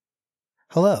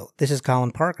Hello, this is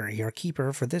Colin Parker, your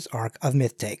keeper for this arc of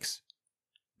Myth Takes.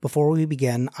 Before we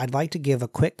begin, I'd like to give a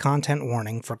quick content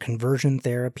warning for conversion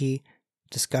therapy,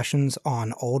 discussions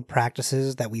on old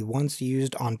practices that we once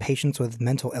used on patients with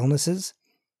mental illnesses,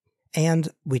 and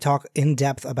we talk in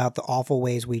depth about the awful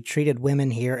ways we treated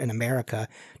women here in America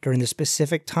during the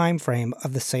specific time frame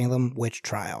of the Salem witch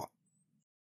trial.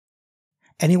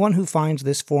 Anyone who finds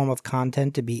this form of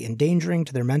content to be endangering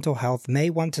to their mental health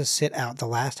may want to sit out the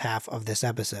last half of this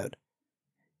episode.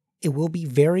 It will be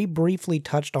very briefly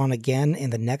touched on again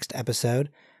in the next episode,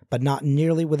 but not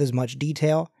nearly with as much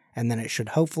detail, and then it should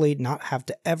hopefully not have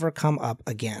to ever come up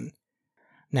again.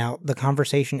 Now, the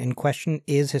conversation in question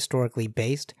is historically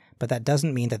based, but that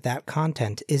doesn't mean that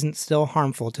content isn't still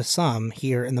harmful to some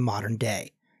here in the modern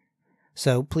day.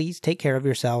 So please take care of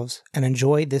yourselves and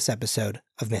enjoy this episode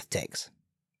of Myth Takes.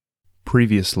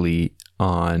 Previously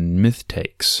on Myth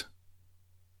Takes.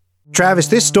 Travis,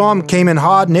 this storm came in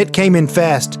hard and it came in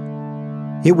fast.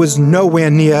 It was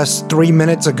nowhere near us 3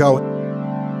 minutes ago.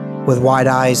 With wide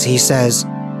eyes, he says,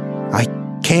 "I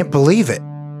can't believe it.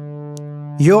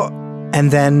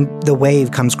 And then the wave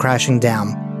comes crashing down.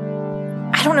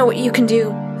 I don't know what you can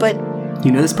do, but...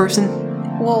 You know this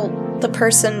person? Well, the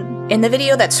person in the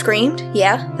video that screamed?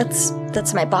 Yeah,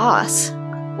 that's my boss.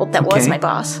 Well, that was my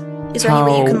boss. Is there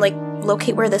any way you can,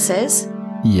 locate where this is?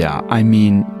 Yeah, I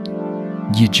mean,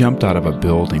 you jumped out of a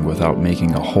building without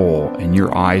making a hole, and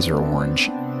your eyes are orange.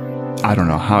 I don't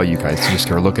know how you guys just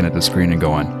are looking at the screen and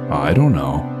going, I don't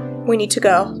know. We need to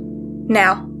go.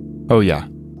 Now. Oh, yeah.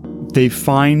 They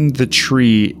find the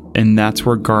tree, and that's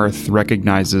where Garth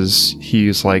recognizes,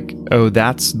 he's like, oh,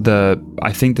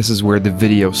 I think this is where the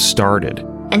video started.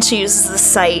 And she uses the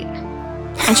sight.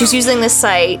 And she's using this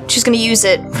sight. She's going to use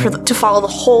it to follow the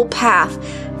whole path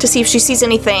to see if she sees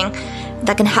anything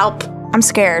that can help. I'm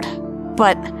scared,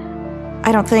 but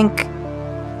I don't think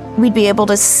we'd be able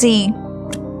to see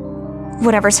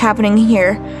whatever's happening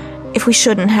here if we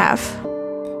shouldn't have.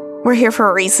 We're here for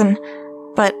a reason,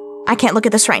 but I can't look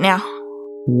at this right now.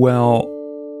 Well,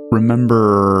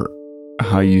 remember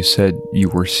how you said you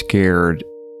were scared?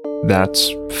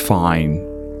 That's fine,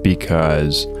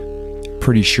 because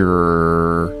pretty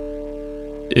sure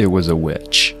it was a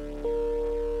witch.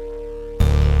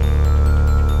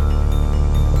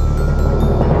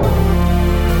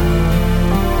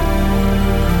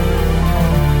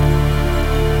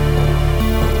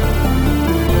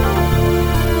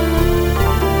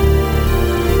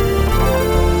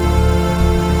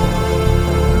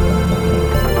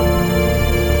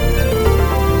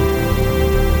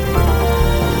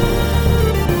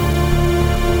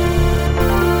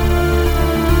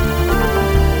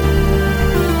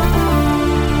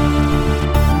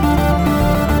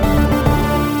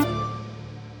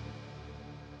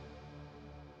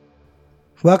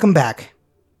 Welcome back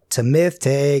to Myth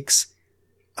Takes.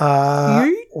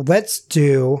 Let's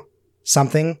do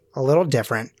something a little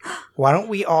different. Why don't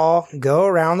we all go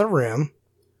around the room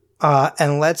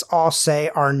and let's all say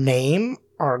our name,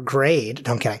 our grade.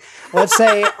 No, I'm kidding. Let's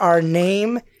say our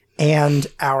name and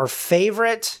our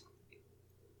favorite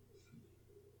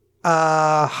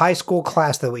high school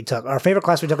class that we took. Our favorite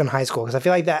class we took in high school. Because I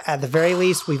feel like that at the very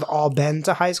least, we've all been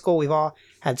to high school. We've all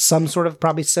had some sort of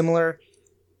probably similar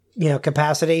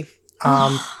capacity.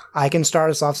 I can start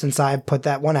us off since I put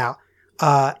that one out.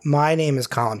 My name is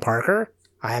Colin Parker.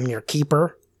 I am your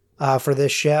keeper for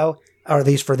this show, or at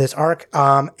least for this arc.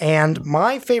 And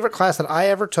my favorite class that I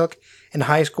ever took in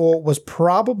high school was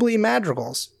probably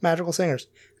magical singers.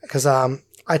 Because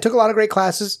I took a lot of great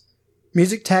classes.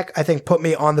 Music tech, I think, put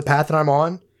me on the path that I'm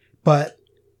on. But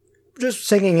just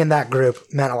singing in that group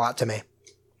meant a lot to me.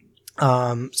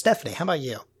 Stephanie, how about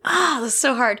you? That's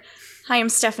so hard. Hi, I'm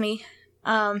Stephanie.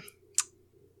 God,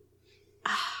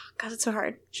 it's so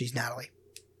hard. She's Natalie.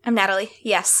 I'm Natalie,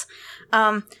 yes.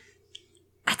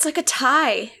 It's like a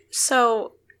tie.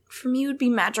 So, for me, it would be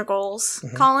madrigals.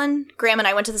 Mm-hmm. Colin, Graham, and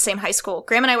I went to the same high school.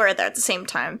 Graham and I were there at the same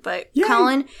time, but Yay.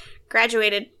 Colin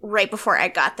graduated right before I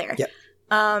got there. Yep.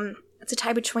 It's a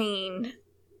tie between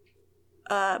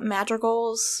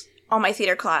madrigals, all my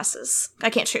theater classes. I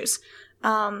can't choose.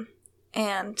 And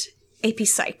AP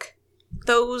Psych.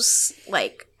 Those,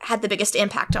 had the biggest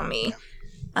impact on me,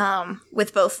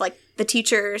 with both, the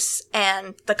teachers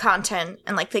and the content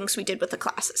and, things we did with the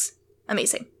classes.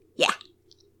 Amazing. Yeah.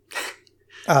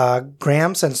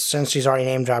 Graham, since she's already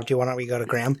name-dropped you, why don't we go to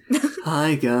Graham?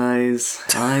 Hi, guys.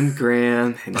 I'm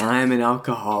Graham, and I'm an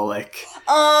alcoholic.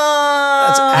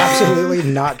 That's absolutely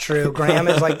not true. Graham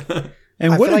is,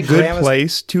 And what a good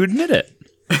place to admit it.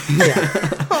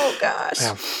 Yeah. Oh, gosh.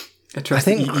 Yeah. I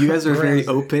think you guys are very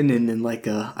open and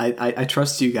I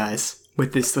trust you guys.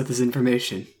 with this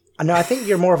information. No, I think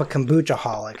you're more of a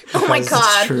kombucha-holic. Oh my because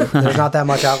god. True. There's not that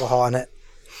much alcohol in it.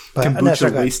 But no, sorry, Kombucha go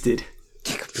ahead. wasted.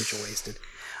 Kombucha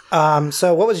wasted.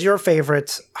 So what was your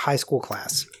favorite high school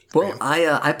class? Well,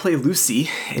 I play Lucy,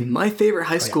 and my favorite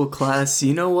high school class.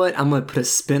 You know what? I'm gonna put a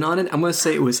spin on it. I'm gonna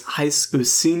say it was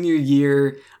senior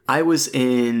year. I was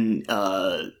in.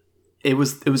 It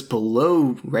was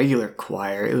below regular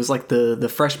choir. It was like the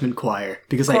freshman choir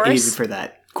because I Chorus? aided for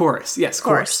that. Chorus, yes,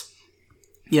 chorus.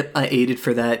 Yep, I aided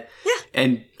for that. Yeah.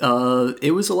 And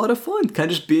it was a lot of fun, kind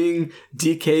of just being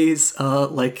DK's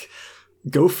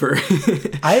gopher.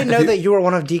 I didn't know that you were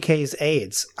one of DK's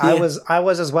aides. Yeah. I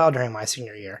was as well during my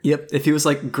senior year. Yep. If he was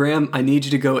like, Graham, I need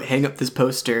you to go hang up this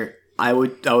poster, I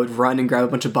would run and grab a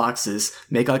bunch of boxes,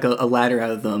 make like a ladder out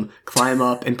of them, climb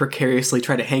up, and precariously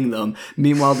try to hang them.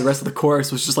 Meanwhile, the rest of the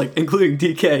chorus was just like, including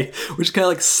DK, which kind of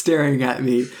like staring at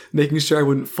me, making sure I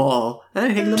wouldn't fall, and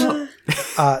I'd hang them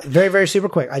up. Very, very super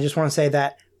quick. I just want to say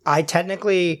that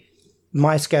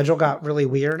my schedule got really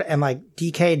weird, and like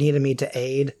DK needed me to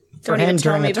aid for Don't him even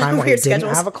tell during me a about time where he weird didn't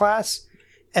schedules. have a class.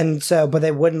 And so, but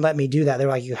they wouldn't let me do that. They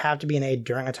were like, you have to be an aide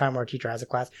during a time where a teacher has a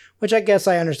class, which I guess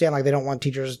I understand. Like, they don't want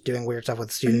teachers doing weird stuff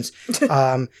with students.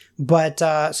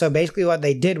 So basically what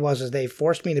they did was they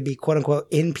forced me to be quote unquote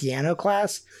in piano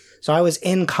class. So I was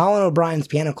in Colin O'Brien's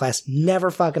piano class, never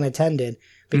fucking attended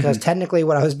because technically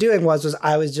what I was doing was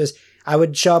I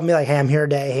would show up and be like, hey, I'm here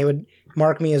today. He would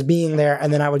mark me as being there,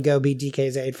 and then I would go be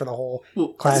DK's aide for the whole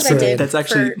class. That's what I did. That's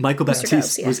actually for Michael Mr. Baptiste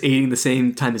Dubs, yeah. was aiding the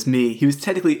same time as me. He was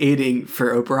technically aiding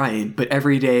for O'Brien, but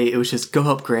every day it was just go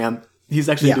help Graham. He's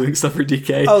actually doing stuff for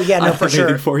DK. Oh yeah, no, I'm for aiding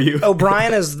sure. For you,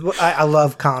 O'Brien is. I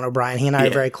love Colin O'Brien. He and I are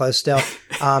very close still.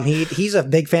 He's a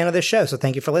big fan of this show, so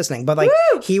thank you for listening. But like,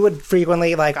 he would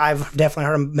frequently I've definitely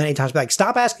heard him many times be like,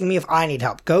 "Stop asking me if I need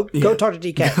help. Go talk to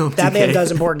DK. That man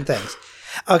does important things."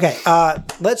 Okay,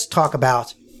 let's talk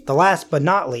about the last but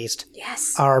not least.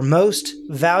 Yes. Our most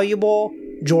valuable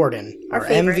Jordan, Our or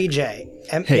favorite.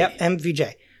 MVJ. Hey. Yep,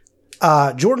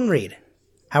 MVJ. Jordan Reed,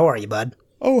 how are you, bud?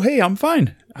 Oh, hey, I'm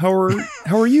fine. How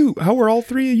are you? How are all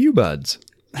three of you buds?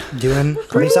 Doing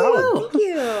pretty solid. Thank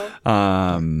you.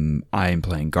 I'm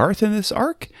playing Garth in this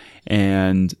arc,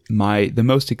 and the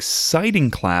most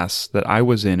exciting class that I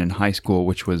was in high school,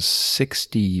 which was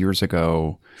 60 years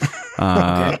ago,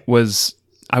 was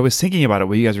I was thinking about it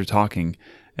while you guys were talking.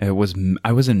 I was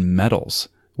in metals,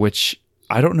 which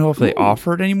I don't know if they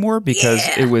offer it anymore because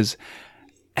it was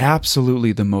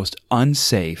absolutely the most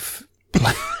unsafe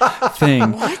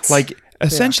thing. What? Like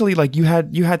essentially, like you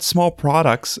had small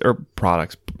projects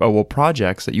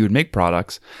that you would make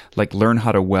products, like learn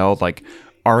how to weld, like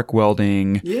arc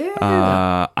welding.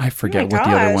 Yeah. I forget Oh my what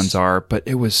the other gosh. ones are, but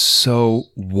it was so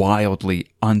wildly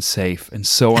unsafe and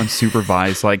so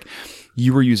unsupervised. Like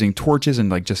you were using torches and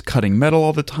like just cutting metal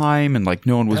all the time, and like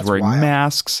no one was That's wearing wild.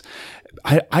 masks.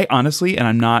 I honestly, and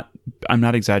I'm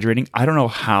not exaggerating, I don't know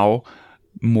how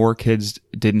more kids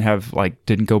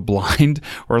didn't go blind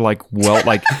or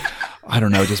I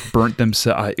don't know, just burnt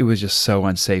themselves. It was just so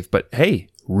unsafe, but hey,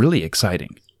 really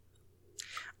exciting.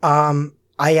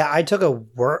 I took a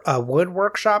wood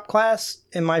workshop class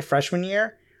in my freshman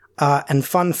year, and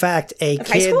fun fact, Of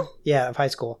high school? of high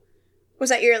school. Was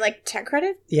that your tech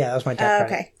credit? Yeah, that was my tech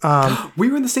Okay. credit. We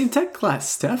were in the same tech class,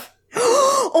 Steph.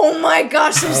 Oh my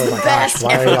gosh, it was the my best gosh,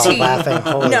 why are y'all FOT. laughing?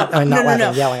 Holy- No, I mean, not no, laughing,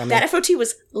 no. yelling at me. That FOT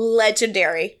was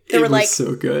legendary. There It were was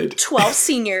so good. 12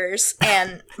 seniors,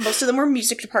 and most of them were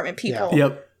music department people.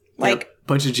 Yep. Like-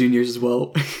 bunch of juniors as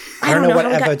well. I don't know what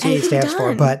how we got FOT anything stands for,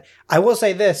 done. but I will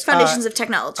say this. Foundations of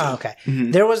Technology. Okay.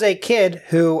 There was a kid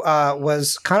who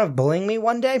was kind of bullying me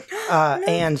one day,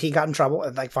 and he got in trouble,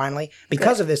 finally,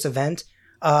 because of this event.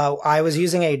 I was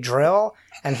using a drill,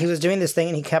 and he was doing this thing,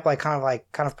 and he kept kind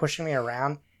of pushing me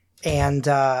around, and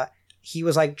he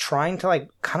was trying to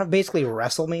kind of basically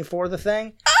wrestle me for the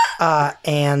thing,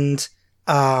 and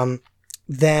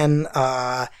then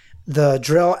the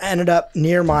drill ended up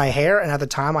near my hair, and at the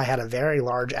time I had a very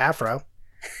large afro.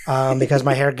 Because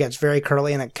my hair gets very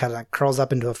curly and it kind of curls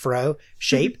up into a fro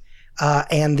shape.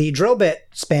 And the drill bit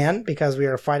span because we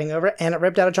were fighting over it, and it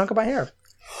ripped out a chunk of my hair.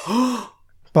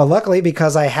 But luckily,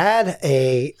 because I had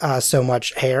so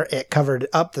much hair, it covered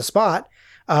up the spot.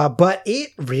 But it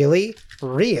really,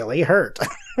 really hurt.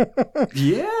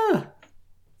 Yeah.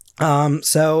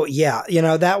 So yeah,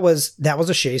 that was a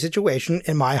shitty situation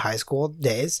in my high school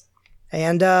days,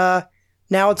 and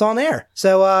now it's on air.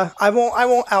 So I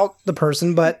won't out the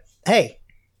person, but hey,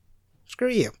 screw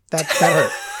you. That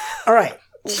hurt. All right,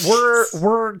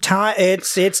 we're time.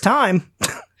 It's time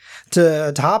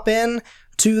to hop in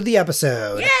to the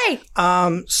episode. Yay!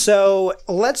 So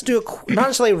let's do not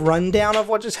necessarily a rundown of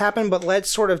what just happened, but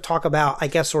let's sort of talk about, I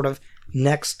guess, sort of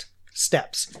next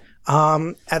steps.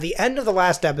 At the end of the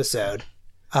last episode,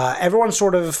 everyone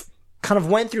sort of kind of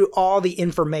went through all the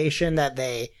information that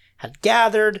they had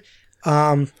gathered.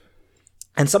 And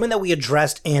something that we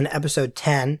addressed in episode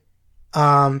 10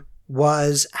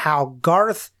 was how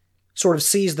Garth sort of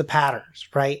sees the patterns,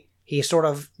 right? He sort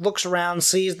of looks around,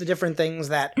 sees the different things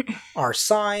that are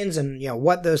signs and,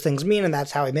 what those things mean. And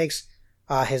that's how he makes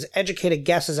his educated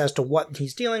guesses as to what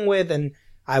he's dealing with. And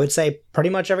I would say pretty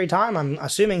much every time, I'm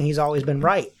assuming he's always been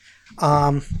right.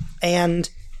 And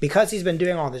because he's been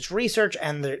doing all this research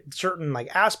and the certain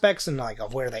aspects and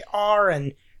of where they are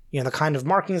and, the kind of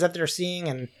markings that they're seeing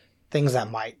and things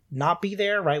that might not be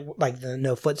there, right? Like the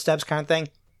no footsteps kind of thing.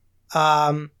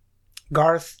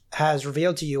 Garth has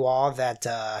revealed to you all that,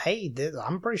 hey,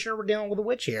 I'm pretty sure we're dealing with a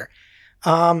witch here.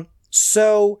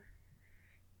 So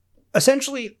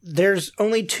essentially there's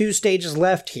only 2 stages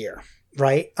left here,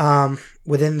 right?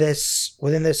 Within this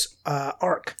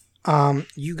arc.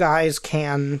 You guys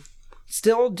can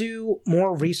still do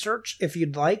more research if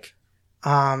you'd like.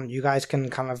 You guys can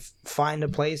kind of find a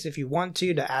place if you want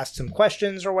to ask some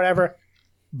questions or whatever.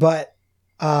 But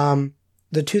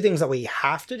the 2 things that we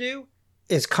have to do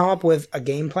is come up with a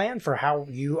game plan for how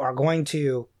you are going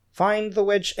to find the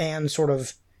witch and sort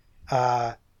of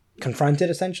confront it,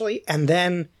 essentially, and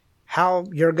then how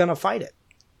you're going to fight it.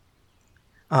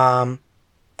 So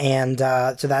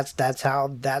that's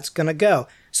how that's going to go.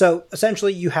 So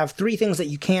essentially you have 3 things that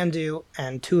you can do,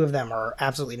 and 2 of them are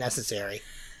absolutely necessary.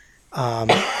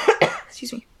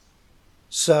 Excuse me.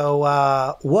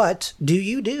 So what do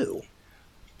you do?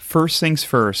 First things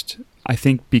first, I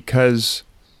think because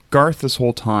Garth this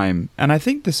whole time, and I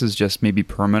think this is just maybe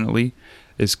permanently,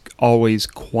 is always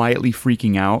quietly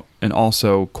freaking out and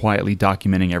also quietly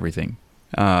documenting everything.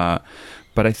 But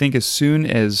I think as soon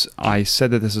as I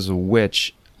said that this is a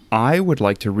witch, I would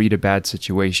like to read a bad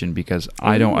situation because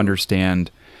I don't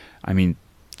understand. I mean,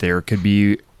 there could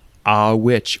be a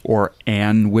witch or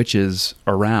an witches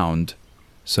around,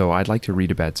 so I'd like to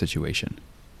read a bad situation.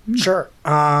 Sure.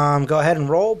 Go ahead and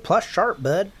roll plus sharp,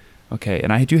 bud. Okay,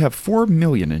 and I do have 4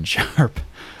 million in sharp.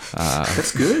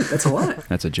 That's good. That's a lot.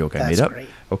 That's a joke I That's made up. great.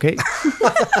 Okay.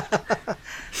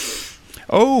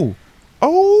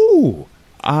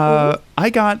 I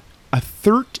got a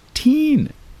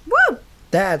 13. Woo!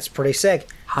 That's pretty sick.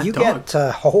 Hot you dog. get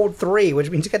to hold 3, which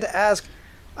means you get to ask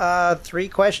 3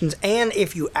 questions. And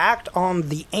if you act on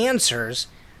the answers,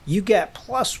 you get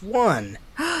 +1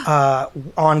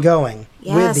 ongoing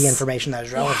with the Yes. information that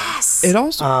is relevant. Yes. It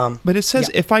also, but it says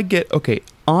if I get,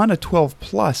 on a 12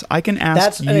 plus, I can ask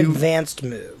That's you. an advanced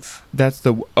move. That's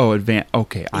the, advanced.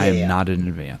 Okay, I am Yeah. not an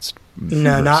advanced. No,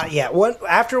 person. not yet.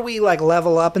 After we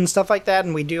level up and stuff like that,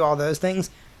 and we do all those things,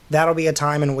 that'll be a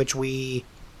time in which we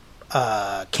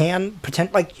can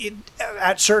pretend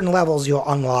at certain levels you'll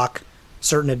unlock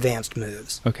certain advanced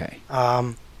moves. Okay.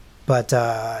 No,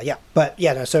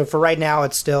 so for right now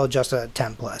it's still just a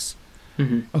 10 plus.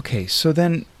 Okay, so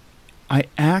then I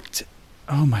act.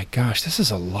 Oh my gosh, this is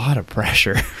a lot of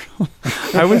pressure.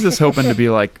 I was just hoping to be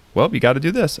like, well, you got to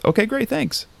do this. Okay, great,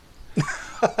 thanks.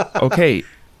 Okay,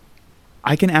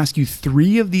 I can ask you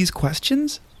 3 of these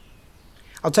questions?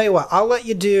 I'll tell you what, I'll let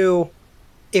you do,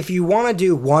 if you want to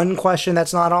do 1 question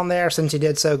that's not on there, since you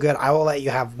did so good, I will let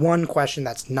you have 1 question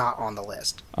that's not on the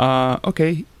list.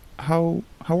 Okay, how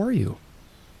are you?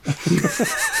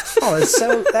 Oh,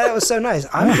 that was so nice.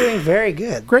 I'm doing very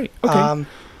good. Great, okay. How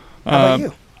about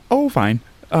you? Oh, fine.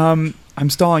 I'm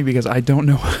stalling because I don't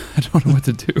know. I don't know what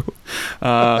to do.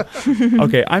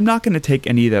 Okay, I'm not going to take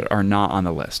any that are not on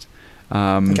the list.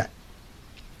 Okay.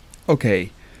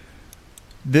 Okay.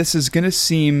 This is going to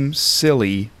seem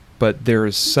silly, but there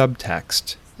is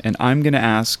subtext, and I'm going to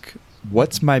ask,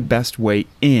 "What's my best way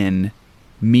in?"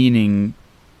 Meaning,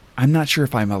 I'm not sure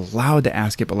if I'm allowed to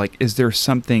ask it, but is there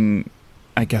something?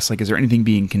 I guess is there anything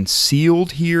being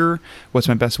concealed here? What's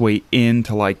my best way in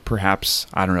to perhaps,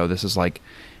 I don't know, this is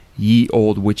ye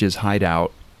old witch's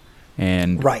hideout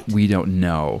and Right. we don't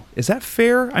know. Is that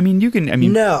fair? I mean,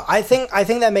 No, I think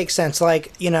that makes sense.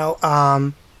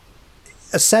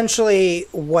 Essentially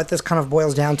what this kind of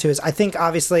boils down to is, I think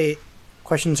obviously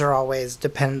questions are always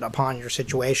dependent upon your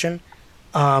situation.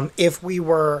 If we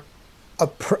were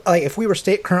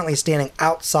currently standing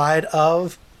outside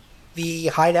of the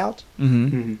hideout,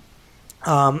 the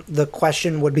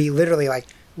question would be literally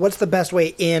what's the best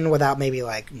way in without maybe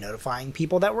notifying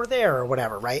people that we're there or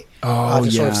whatever, right? Oh,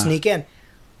 to sort of yeah. sneak in.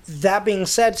 That being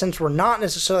said, since we're not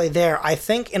necessarily there, I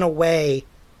think in a way,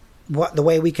 the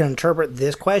way we can interpret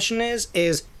this question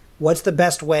is what's the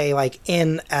best way, like,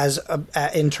 in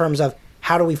terms of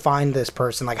how do we find this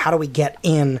person? Like, how do we get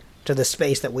in to the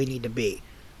space that we need to be?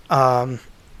 How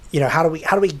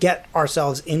do we get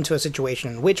ourselves into a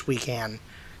situation in which we can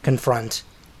confront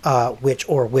which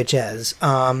or witches?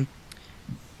 So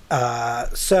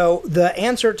the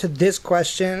answer to this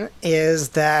question is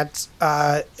that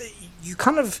you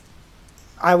kind of,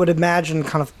 I would imagine,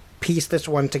 kind of piece this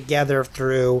one together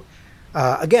through,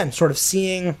 again, sort of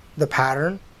seeing the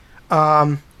pattern.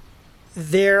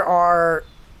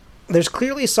 There's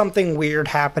clearly something weird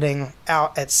happening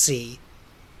out at sea.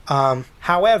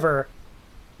 However,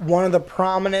 one of the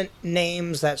prominent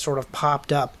names that sort of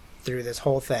popped up through this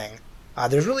whole thing,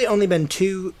 there's really only been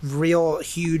two real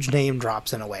huge name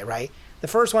drops in a way, right? The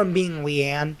first one being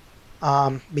Leanne,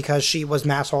 because she was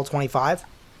Masshole 25.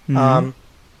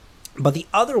 But the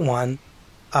other one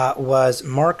was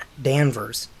Mark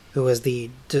Danvers, who was the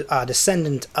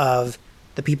descendant of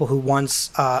the people who once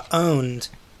owned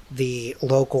the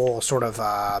local sort of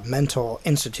mental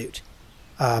institute,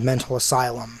 mental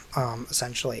asylum,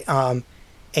 essentially.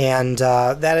 And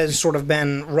that has sort of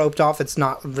been roped off. It's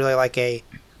not really like a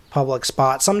public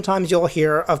spot. Sometimes you'll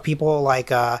hear of people like,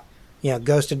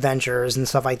 Ghost Adventures and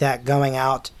stuff like that going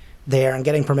out there and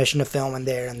getting permission to film in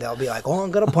there, and they'll be like, "Oh, I'm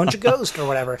gonna punch a ghost" or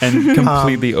whatever, and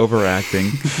completely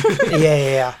overacting.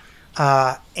 Yeah.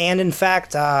 And in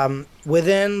fact,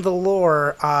 within the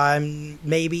lore,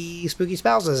 maybe Spooky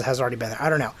Spouses has already been there. I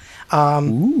don't know.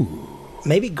 Ooh.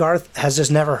 Maybe Garth has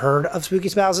just never heard of Spooky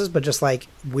Spouses, but just like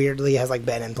weirdly has like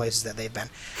been in places that they've been.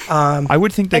 I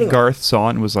would think that anyway. Garth saw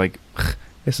it and was like,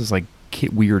 "This is like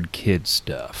weird kid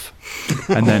stuff,"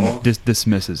 and then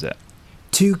dismisses it.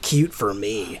 Too cute for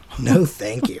me. No,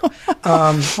 thank you.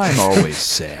 I'm always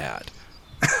sad.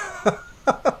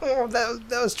 Oh,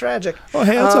 that was tragic. Oh,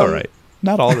 hey, that's all right.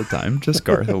 Not all the time, just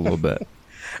Garth a little bit.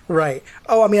 Right.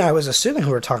 Oh, I mean, I was assuming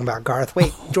we were talking about Garth.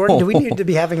 Wait, Jordan, do we need to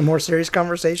be having a more serious Oh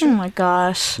conversation? my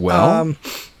gosh. Well,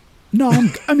 no,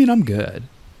 I'm good.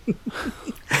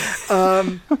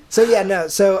 So yeah, no.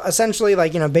 So essentially,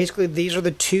 like, basically these are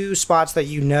the two spots that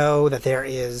that there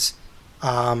is,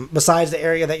 besides the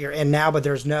area that you're in now, but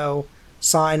there's no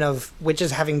sign of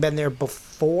witches having been there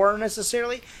before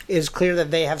necessarily. It is clear that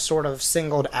they have sort of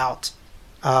singled out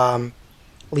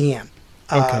Leanne.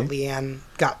 Okay. Leanne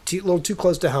got a little too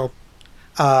close to home,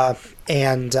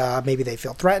 and maybe they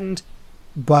feel threatened.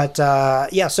 But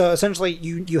yeah, so essentially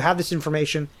you have this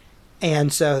information,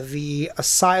 and so the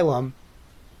asylum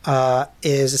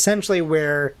is essentially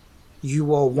where you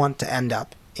will want to end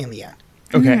up in the end.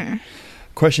 Okay.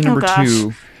 Question number gosh.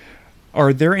 2.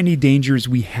 Are there any dangers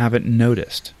we haven't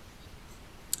noticed?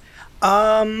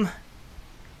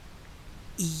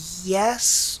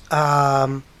 Yes.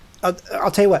 I'll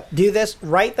tell you what. Do this.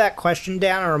 Write that question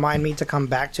down and remind me to come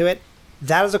back to it.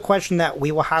 That is a question that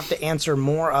we will have to answer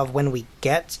more of when we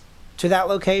get to that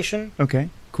location. Okay,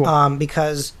 cool.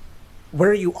 Because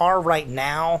where you are right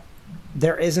now,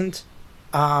 there isn't.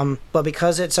 But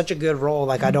because it's such a good role,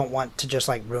 like, I don't want to just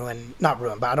like not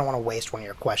ruin, but I don't want to waste one of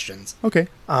your questions. Okay.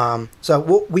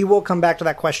 So we will come back to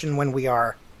that question when we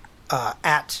are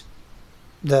at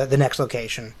the next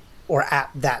location, or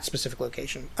at that specific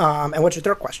location. And what's your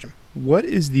third question? What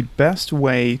is the best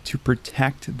way to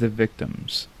protect the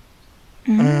victims?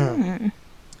 That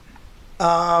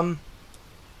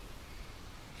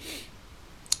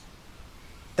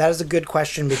is a good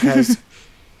question, because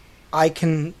I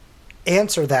can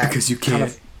answer that Because you kind can't.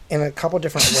 of in a couple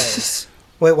different ways.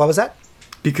 Wait, what was that?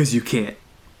 Because you can't.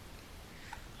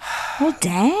 Well,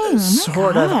 dang. Oh my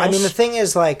Sort of. I mean, the gosh. thing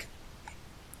is, like,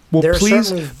 Well, There are please,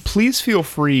 certainly- please feel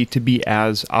free to be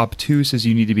as obtuse as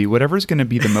you need to be. Whatever's going to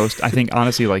be the most, I think,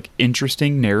 honestly, like,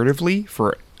 interesting narratively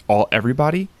for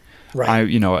everybody. right.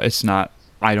 It's not.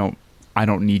 I don't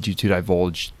need you to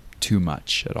divulge too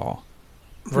much at all.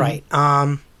 Right.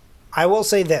 I will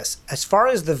say this. As far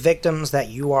as the victims that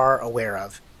you are aware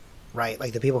of, right,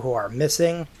 like the people who are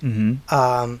missing, and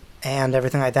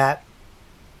everything like that,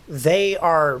 they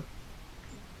are...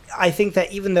 I think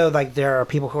that even though, like, there are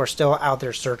people who are still out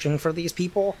there searching for these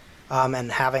people, and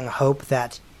having hope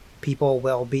that people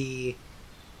will be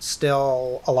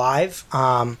still alive,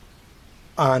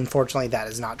 unfortunately that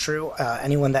is not true.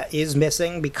 Anyone that is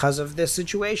missing because of this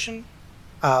situation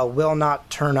will not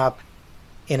turn up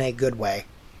in a good way.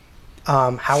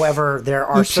 However, there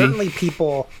are Oopsie. certainly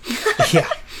people... Yeah.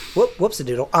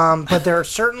 Whoops-a-doodle. But there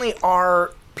certainly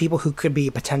are people who could be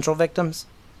potential victims.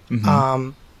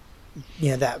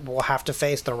 That will have to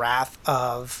face the wrath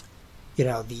of,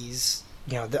 these,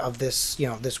 of this,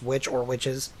 this witch or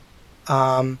witches.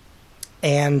 And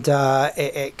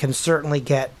it can certainly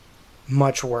get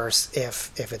much worse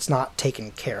if it's not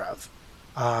taken care of,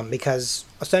 because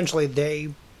essentially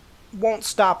they won't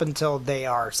stop until they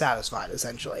are satisfied.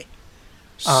 Essentially,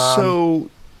 So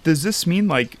does this mean,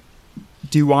 like,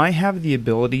 do I have the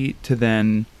ability to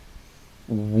then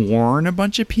warn a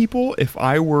bunch of people if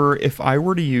I were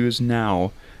to use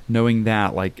now, knowing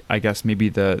that, like, I guess maybe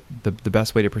the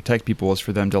best way to protect people is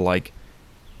for them to, like,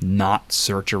 not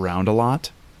search around a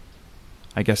lot,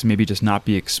 I guess maybe just not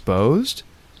be exposed,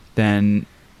 then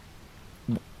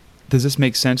does this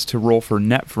make sense to roll for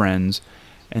net friends?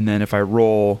 And then if I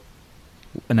roll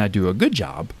and I do a good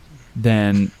job,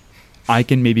 then I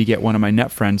can maybe get one of my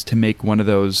net friends to make one of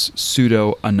those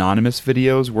pseudo anonymous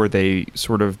videos where they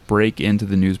sort of break into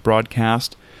the news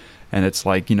broadcast, and it's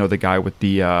like, you know, the guy with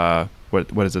the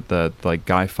what is it, the like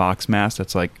Guy Fawkes mask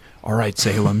that's like, all right,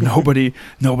 Salem, nobody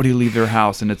leave their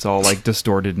house, and it's all like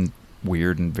distorted and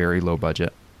weird and very low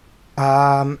budget.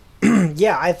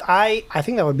 Yeah, I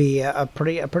think that would be a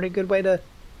pretty good way to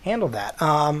handle that.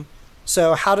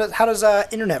 So how does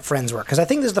Internet Friends work? Because I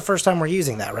think this is the first time we're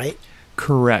using that, right?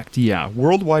 Correct. Yeah.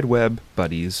 World Wide Web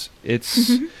buddies. It's,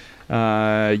 you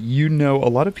know, a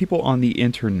lot of people on the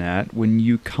internet, when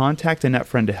you contact a net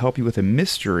friend to help you with a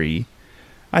mystery,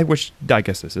 I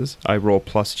guess this is, I roll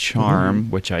plus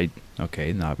charm, which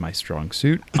not my strong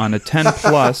suit. On a 10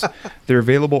 plus, they're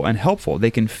available and helpful.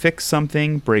 They can fix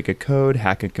something, break a code,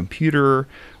 hack a computer,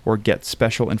 or get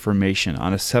special information.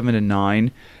 On a 7 and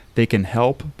 9, they can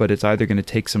help, but it's either going to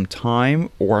take some time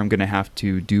or I'm going to have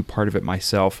to do part of it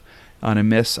myself. On a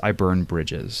miss, I burn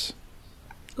bridges.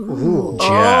 Ooh.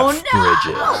 Jeff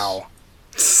Wow.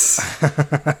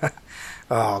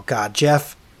 Oh, God,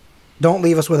 Jeff. Don't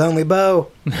leave us with only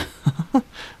Bo.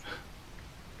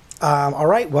 All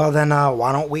right, well then,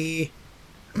 why don't we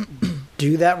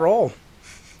do that roll?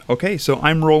 Okay, so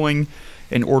I'm rolling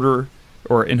in order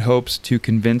or in hopes to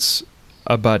convince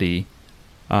a buddy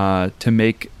to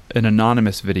make an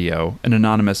anonymous video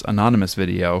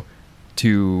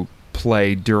to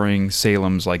play during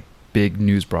Salem's like big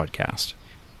news broadcast.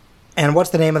 And what's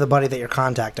the name of the buddy that you're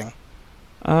contacting?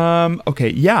 Okay,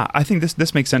 yeah, I think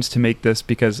this makes sense to make this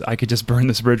because I could just burn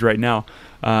this bridge right now.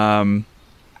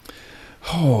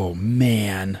 Oh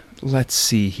man, let's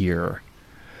see here.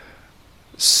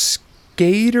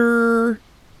 Skater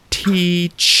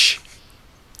Teach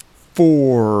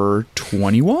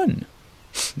 421.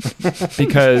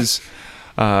 Because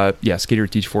Skater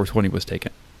Teach 420 was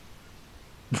taken.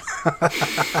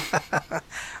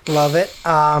 Love it.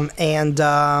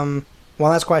 One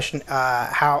last question.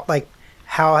 How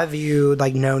have you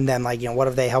known them? What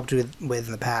have they helped you with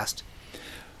in the past?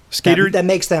 Skater that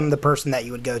makes them the person that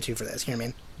you would go to for this. You know what I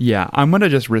mean? Yeah, I'm gonna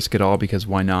just risk it all because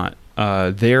why not?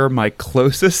 They're my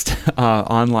closest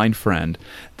online friend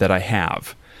that I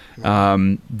have.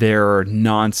 They're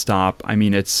nonstop. I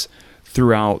mean, it's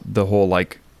throughout the whole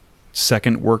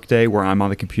second workday where I'm on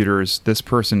the computers. This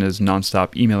person is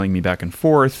nonstop emailing me back and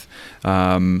forth,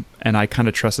 and I kind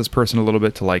of trust this person a little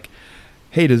bit to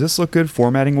hey, does this look good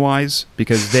formatting wise?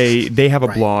 Because they have a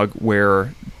Right. blog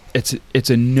where it's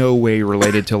in no way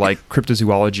related to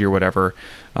cryptozoology or whatever,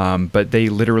 but they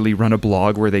literally run a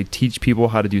blog where they teach people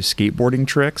how to do skateboarding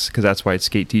tricks, because that's why it's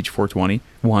Skate Teach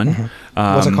 421.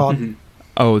 What's it called?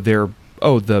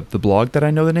 The blog that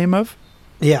I know the name of.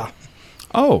 Yeah.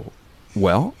 Oh,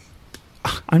 well,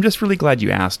 I'm just really glad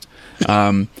you asked,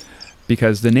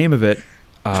 because the name of it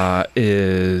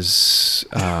is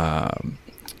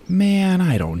man,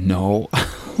 I don't know.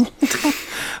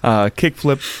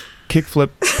 Kickflip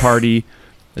party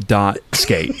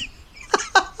 .skate.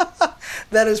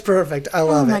 That is perfect. I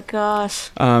love Oh my it. gosh.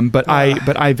 But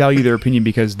I value their opinion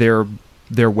because their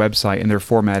website and their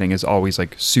formatting is always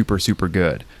super, super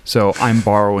good. So I'm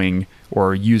borrowing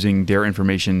or using their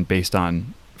information based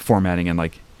on formatting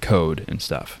and code and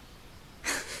stuff.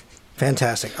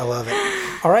 Fantastic. I love it.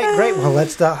 All right, great. Well,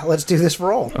 let's do this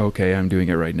roll. Okay, I'm doing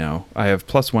it right now. I have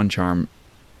 +1 charm.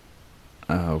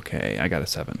 Okay, I got a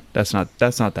 7. That's not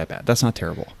that bad. That's not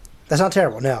terrible. That's not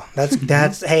terrible. No, that's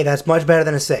much better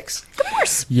than a 6.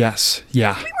 Yes.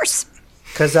 Yeah. Worse.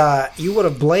 Because you would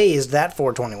have blazed that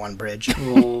 421 bridge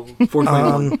Roll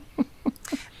 421.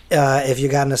 if you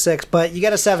got in a 6, but you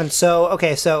got a 7. So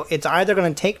okay, so it's either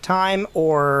going to take time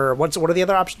or what are the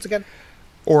other options again?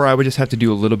 Or I would just have to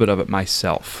do a little bit of it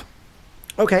myself.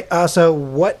 Okay, so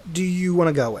what do you want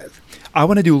to go with? I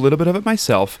want to do a little bit of it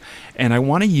myself, and I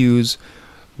want to use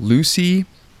Lucy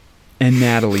and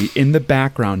Natalie in the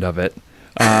background of it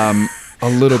a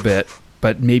little bit,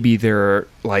 but maybe their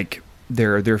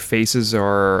faces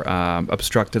are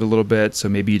obstructed a little bit, so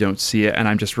maybe you don't see it, and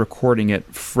I'm just recording it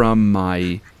from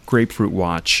my grapefruit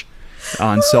watch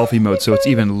on selfie mode, so it's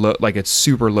even like it's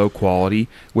super low quality,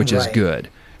 which is Right. good.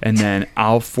 And then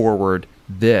I'll forward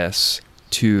this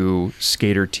to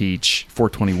Skater Teach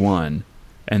 421,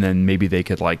 and then maybe they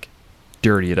could like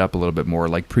dirty it up a little bit more,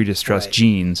 like pre-distressed Right.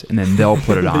 jeans, and then they'll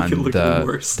put it Make on it look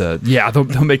worse. they'll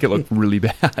make it look really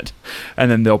bad,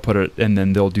 and then they'll put it, and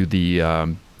then they'll do the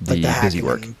Like the busy hacking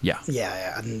work. and- Yeah.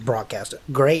 Yeah, and broadcast it.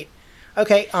 Great.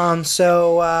 Okay,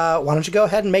 so why don't you go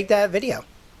ahead and make that video?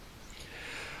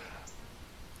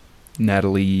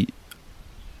 Natalie,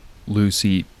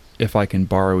 Lucy, if I can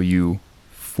borrow you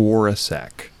for a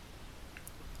sec,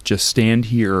 just stand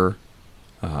here,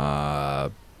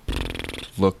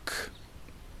 look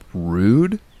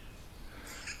rude.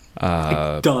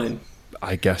 Done.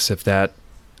 I guess if that,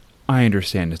 I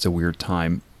understand it's a weird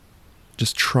time.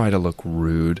 Just try to look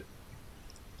rude.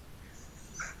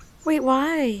 Wait,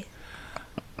 why?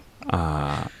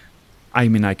 I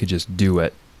mean, I could just do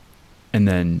it, and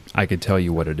then I could tell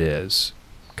you what it is.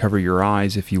 Cover your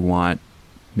eyes if you want.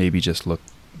 Maybe just look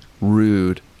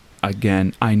rude.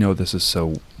 Again, I know this is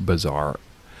so bizarre.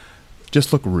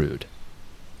 Just look rude.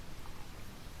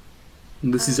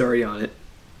 Lucy's already on it.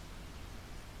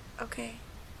 Okay.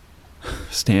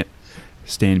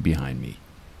 Stand behind me,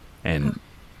 and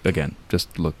again,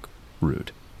 just look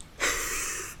rude.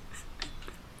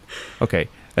 Okay,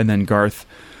 and then Garth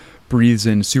breathes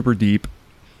in super deep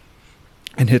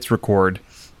and hits record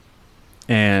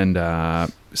and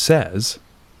says,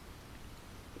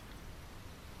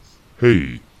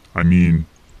 Hey,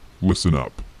 listen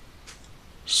up.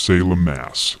 Salem,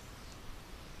 Mass.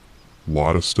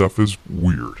 Lot of stuff is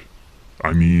weird.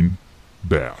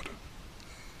 Bad.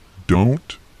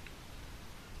 Don't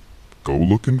go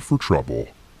looking for trouble.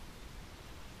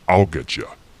 I'll get ya.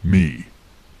 Me.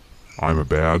 I'm a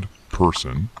bad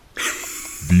person.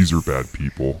 These are bad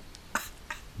people.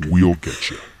 We'll get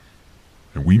you.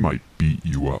 And we might beat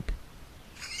you up.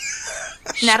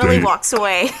 Natalie Stay- walks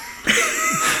away.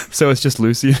 so it's just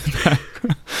Lucy in the back.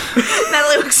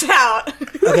 Natalie walks out.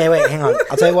 Okay, wait, hang on.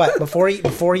 I'll tell you what. Before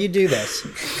you do this,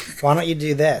 why don't you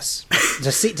do this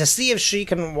to see if she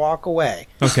can walk away?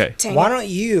 Okay. Dang Why it. don't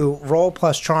you roll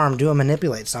plus charm, do a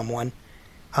manipulate someone,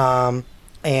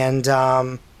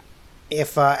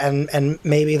 if and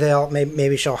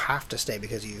maybe she'll have to stay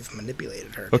because you've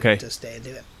manipulated her to stay and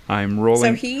do it. I'm So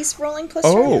rolling. he's rolling plus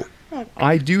Oh, charm?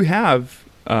 I do have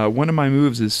one of my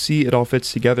moves is see it all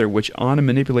fits together, which on a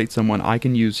manipulate someone I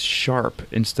can use sharp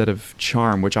instead of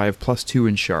charm, which I have +2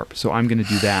 in sharp. So I'm going to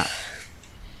do that.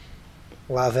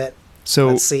 Love it. So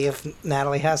Let's see if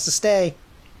Natalie has to stay.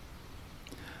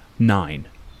 9.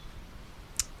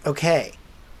 Okay,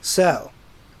 so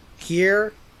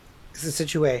here is the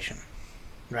situation,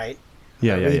 right?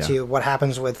 Yeah, I'll yeah, read yeah. to you what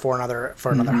happens for another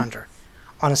hunter.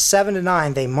 On a 7 to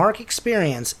 9, they mark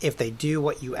experience if they do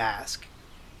what you ask.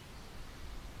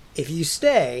 If you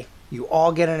stay, you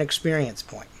all get an experience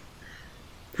point.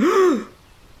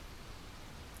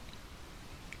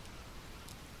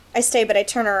 I stay, but I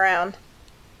turn around.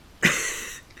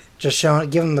 Just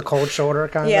give them the cold shoulder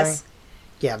kind of Yes. thing.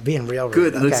 Yeah, being real rude.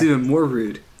 Good. That looks Okay. even more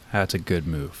rude. That's a good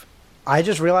move. I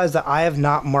just realized that I have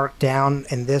not marked down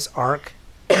in this arc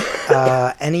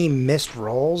any missed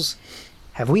rolls.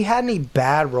 Have we had any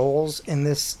bad rolls in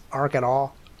this arc at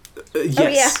all?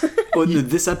 Yes. yeah. Well,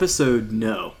 this episode,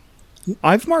 no.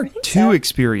 I've marked 2 so.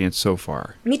 experience so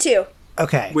far. Me too.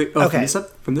 Okay. Wait, okay.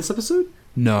 from this episode?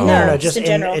 No. No, Just just in in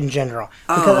general. in general.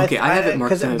 Oh, okay, I have it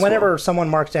marked Because down as whenever well. someone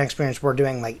marks down experience, we're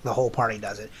doing like the whole party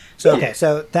does it. So okay,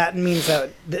 so that means that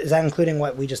is that including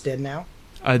what we just did now?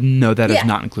 No, that is Yeah.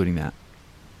 not including that.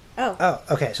 Oh. Oh,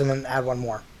 okay. So then add one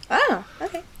more. Oh,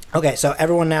 okay. Okay, so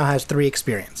everyone now has 3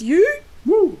 experience.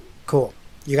 Woo! Cool.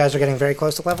 You guys are getting very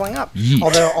close to leveling up. Yeet.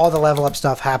 Although all the level up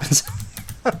stuff happens.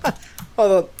 all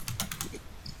the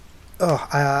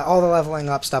leveling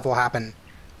up stuff will happen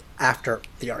after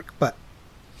the arc. But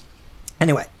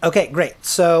anyway, okay, great.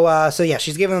 So yeah,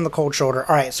 she's giving them the cold shoulder.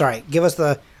 All right, sorry. Give us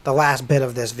the last bit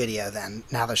of this video then.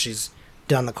 Now that she's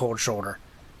done the cold shoulder.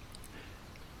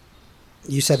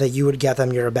 You said that you would get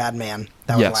them. You're a bad man.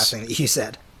 That was Yes. the last thing that you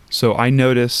said. So I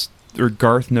noticed, or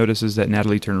Garth notices that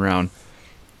Natalie turned around,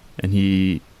 and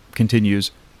he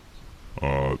continues.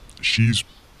 She's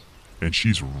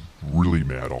really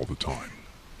mad all the time.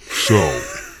 So,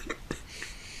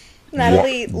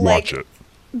 Natalie, watch it.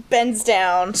 bends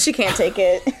down. She can't take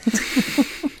it.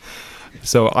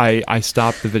 So I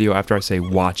stop the video after I say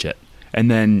watch it,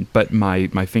 and then but my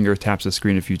finger taps the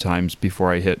screen a few times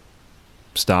before I hit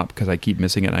stop because I keep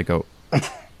missing it. And I go,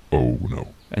 Oh no.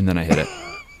 and then I hit it.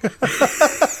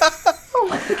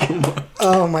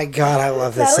 Oh my god, I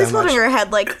love this so Natalie's much. holding her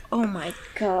head like, oh my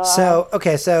god. So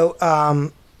okay, so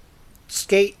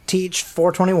Skate Teach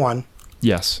 421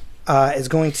 Yes. is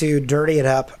going to dirty it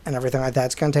up and everything like that.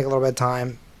 It's going to take a little bit of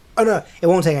time. Oh no, it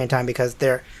won't take any time because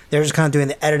they're just kind of doing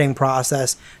the editing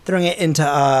process, throwing it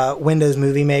into Windows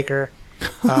Movie Maker.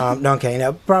 No,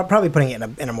 okay, probably putting it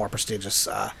in a more prestigious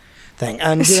thing,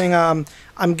 and doing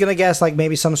I'm gonna guess like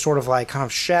maybe some sort of like kind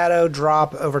of shadow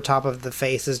drop over top of the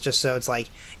faces, just so it's like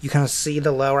you kind of see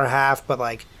the lower half, but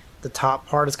like the top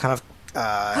part is kind of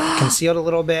concealed a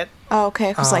little bit. Oh,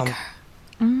 okay. I was like,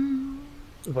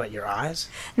 What, your eyes?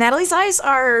 Natalie's eyes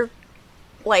are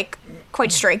like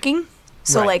quite striking.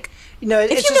 So Right. like, You know,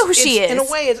 if you know who she in a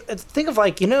is. way, it's think of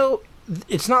like,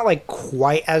 it's not like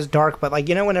quite as dark, but like,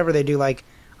 whenever they do like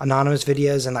anonymous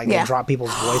videos and like Yeah. they drop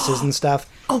people's voices and stuff,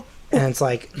 and it's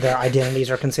like their identities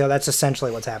are concealed. That's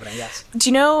essentially what's happening. Yes. do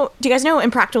you guys know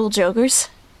Impractical Jokers?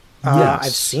 Yes.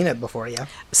 I've seen it before. Yeah.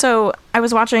 So I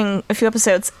was watching a few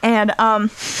episodes and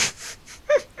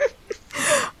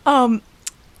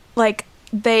like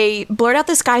they blurred out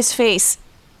this guy's face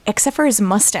except for his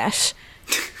mustache.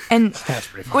 And That's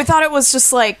pretty funny. we thought it was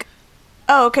just like,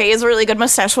 oh, okay, he has a really good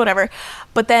mustache, whatever.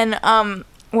 But then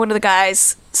one of the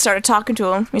guys started talking to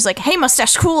him. He's like, hey,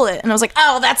 mustache, cool it. And I was like,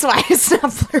 oh, that's why it's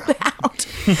not blurred out.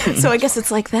 So I guess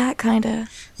it's like that, kind of,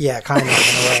 Yeah, kind of in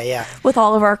a way. Yeah. with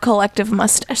all of our collective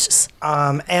mustaches.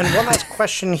 And one last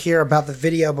question here about the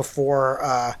video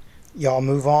before y'all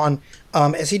move on.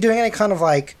 Is he doing any kind of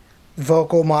like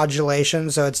vocal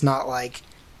modulation? So it's not like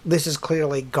this is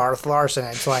clearly Garth Larson.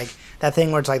 It's like that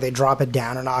thing where it's like they drop it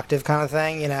down an octave kind of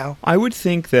thing, I would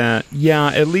think that, yeah,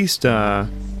 at least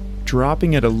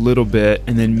dropping it a little bit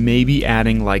and then maybe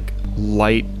adding like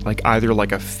light, like either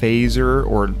like a phaser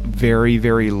or very,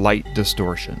 very light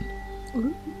distortion.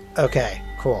 Okay,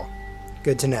 cool.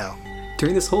 Good to know.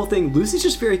 During this whole thing, Lucy's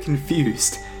just very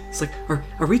confused. It's like,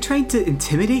 are we trying to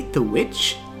intimidate the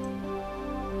witch?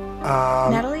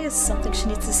 Natalie has something she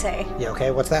needs to say. Yeah,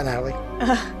 okay. What's that, Natalie?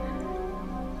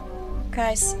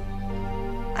 Guys,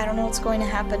 I don't know what's going to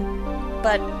happen,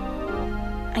 but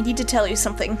I need to tell you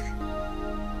something.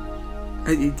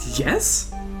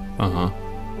 Yes? Uh-huh.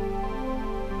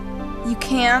 You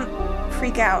can't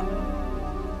freak out.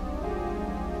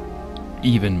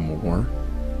 Even more?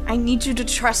 I need you to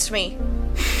trust me.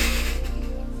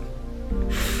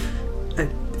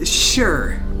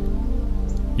 Sure.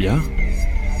 Yeah?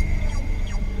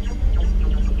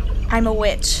 I'm a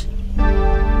witch.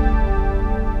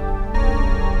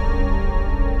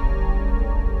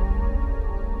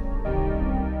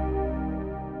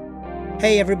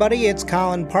 Hey everybody, it's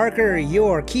Colin Parker,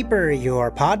 your keeper,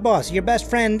 your pod boss, your best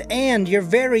friend, and your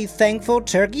very thankful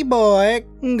turkey boy.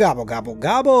 Gobble, gobble,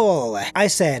 gobble. I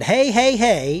said,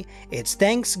 hey, it's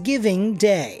Thanksgiving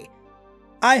Day.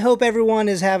 I hope everyone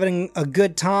is having a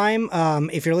good time.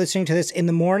 If you're listening to this in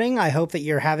the morning, I hope that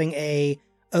you're having a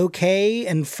okay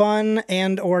and fun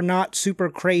and or not super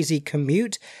crazy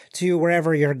commute to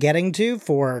wherever you're getting to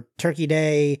for Turkey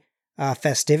Day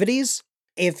festivities.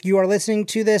 If you are listening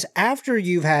to this after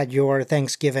you've had your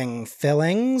Thanksgiving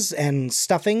fillings and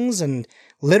stuffings and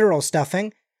literal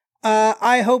stuffing,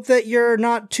 I hope that you're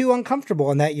not too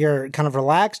uncomfortable and that you're kind of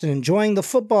relaxed and enjoying the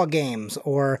football games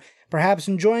or perhaps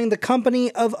enjoying the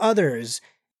company of others.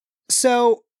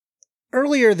 So,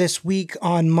 earlier this week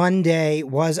on Monday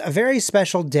was a very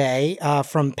special day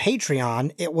from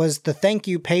Patreon. It was the Thank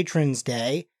You Patrons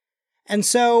Day. And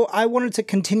so I wanted to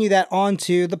continue that on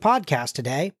to the podcast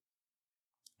today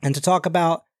and to talk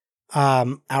about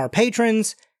our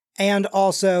patrons and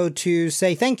also to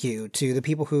say thank you to the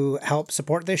people who help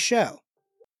support this show.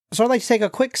 So I'd like to take a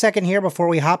quick second here before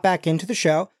we hop back into the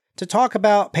show to talk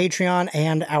about Patreon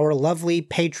and our lovely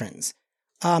patrons.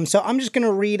 So I'm just going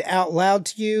to read out loud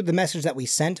to you the message that we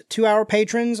sent to our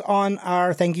patrons on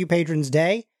our Thank You Patrons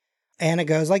Day, and it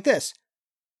goes like this.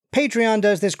 Patreon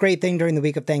does this great thing during the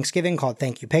week of Thanksgiving called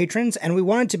Thank You Patrons, and we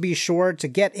wanted to be sure to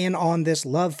get in on this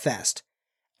love fest.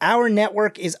 Our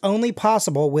network is only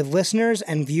possible with listeners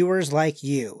and viewers like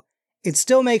you. It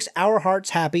still makes our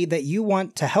hearts happy that you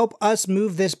want to help us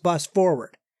move this bus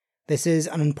forward. This is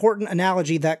an important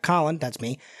analogy that Colin, that's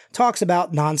me, talks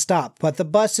about nonstop, but the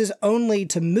bus is only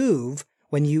to move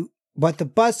when the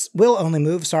bus will only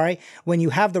move, when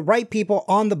you have the right people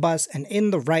on the bus and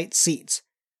in the right seats.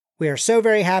 We are so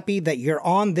very happy that you're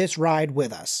on this ride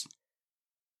with us.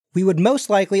 We would most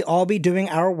likely all be doing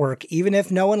our work even if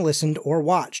no one listened or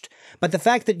watched, but the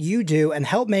fact that you do and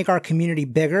help make our community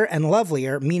bigger and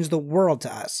lovelier means the world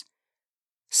to us.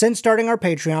 Since starting our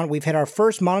Patreon, we've hit our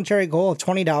first monetary goal of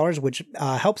 $20, which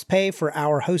helps pay for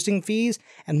our hosting fees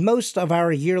and most of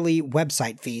our yearly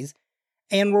website fees,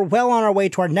 and we're well on our way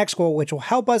to our next goal, which will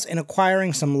help us in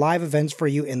acquiring some live events for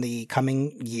you in the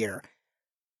coming year.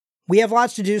 We have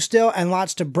lots to do still and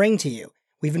lots to bring to you.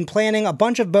 We've been planning a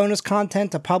bunch of bonus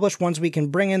content to publish once we can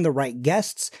bring in the right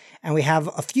guests, and we have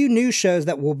a few new shows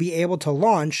that we'll be able to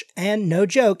launch, and no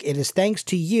joke, it is thanks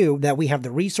to you that we have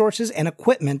the resources and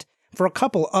equipment for a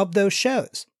couple of those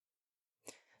shows.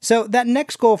 So that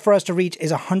next goal for us to reach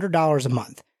is $100 a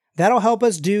month. That'll help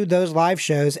us do those live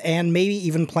shows and maybe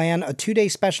even plan a 2-day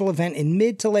special event in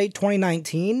mid to late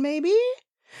 2019, maybe?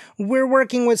 We're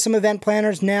working with some event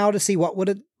planners now to see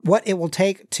what it will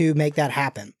take to make that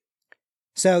happen.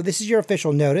 So this is your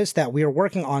official notice that we are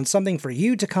working on something for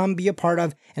you to come be a part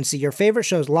of and see your favorite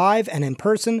shows live and in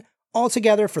person all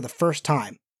together for the first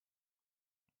time.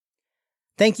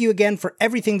 Thank you again for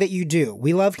everything that you do.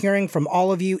 We love hearing from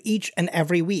all of you each and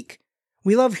every week.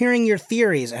 We love hearing your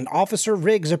theories and Officer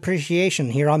Riggs'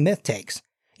 appreciation here on Myth Takes.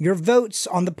 Your votes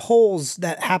on the polls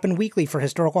that happen weekly for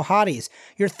Historical Hotties.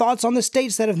 Your thoughts on the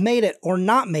states that have made it or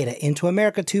not made it into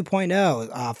America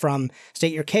 2.0 from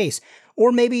State Your Case.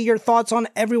 Or maybe your thoughts on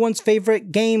everyone's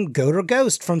favorite game, Goat or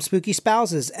Ghost from Spooky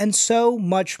Spouses, and so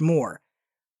much more.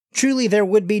 Truly, there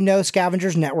would be no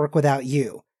Scavengers Network without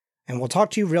you. And we'll talk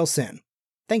to you real soon.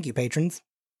 Thank you, patrons.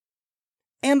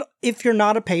 And if you're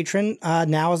not a patron,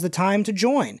 now is the time to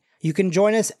join. You can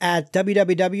join us at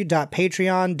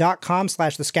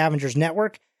www.patreon.com/The Scavengers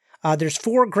Network. There's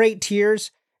 4 great tiers.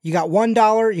 You got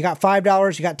 $1, you got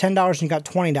 $5, you got $10, and you got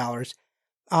 $20.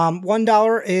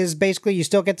 $1 is basically you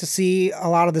still get to see a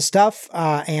lot of the stuff,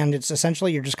 and it's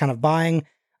essentially you're just kind of buying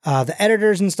the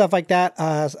editors and stuff like that,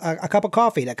 a cup of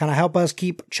coffee to kind of help us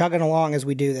keep chugging along as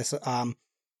we do this,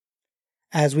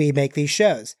 as we make these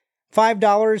shows.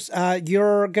 $5,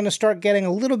 you're going to start getting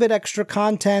a little bit extra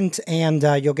content, and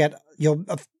you're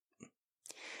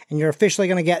officially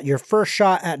going to get your first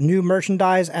shot at new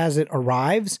merchandise as it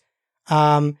arrives.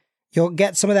 You'll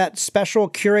get some of that special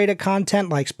curated content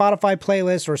like Spotify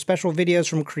playlists or special videos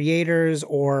from creators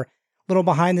or little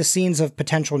behind the scenes of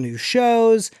potential new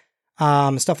shows,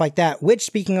 stuff like that. Which,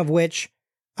 speaking of which,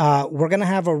 we're going to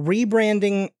have a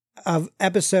rebranding of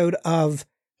episode of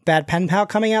Bad Pen Pal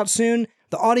coming out soon.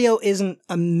 The audio isn't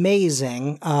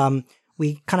amazing.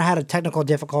 We kind of had a technical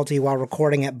difficulty while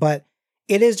recording it, but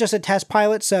it is just a test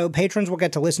pilot, so patrons will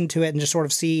get to listen to it and just sort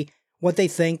of see what they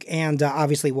think, and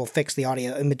obviously we'll fix the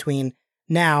audio in between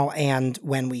now and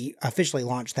when we officially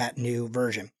launch that new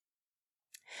version.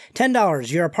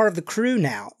 $10, you're a part of the crew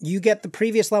now. You get the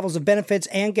previous levels of benefits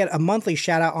and get a monthly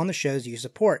shout out on the shows you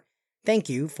support. Thank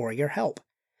you for your help.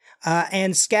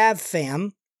 And Scav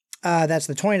Fam, that's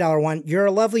the $20 one. You're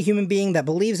a lovely human being that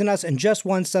believes in us and just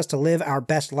wants us to live our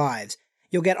best lives.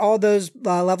 You'll get all those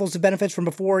levels of benefits from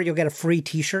before. You'll get a free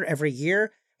t-shirt every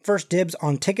year, first dibs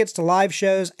on tickets to live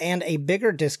shows, and a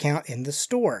bigger discount in the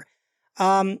store.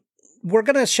 We're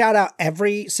going to shout out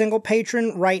every single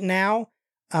patron right now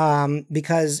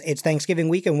because it's Thanksgiving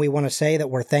week and we want to say that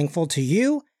we're thankful to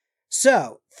you.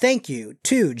 So, thank you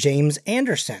to James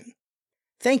Anderson.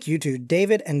 Thank you to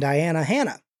David and Diana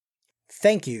Hanna.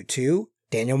 Thank you to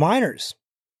Daniel Miners.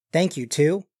 Thank you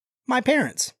to my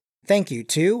parents. Thank you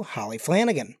to Holly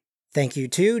Flanagan. Thank you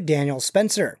to Daniel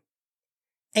Spencer.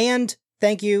 And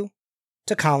thank you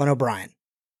to Colin O'Brien.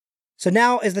 So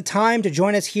now is the time to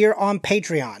join us here on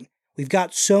Patreon. We've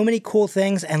got so many cool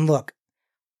things, and look,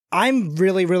 I'm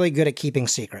really, really good at keeping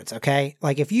secrets, okay?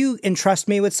 Like, if you entrust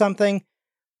me with something,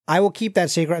 I will keep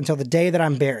that secret until the day that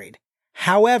I'm buried.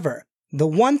 However, the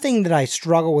one thing that I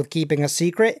struggle with keeping a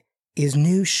secret is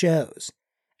new shows.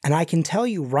 And I can tell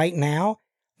you right now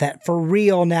that for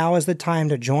real now is the time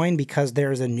to join, because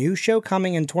there's a new show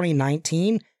coming in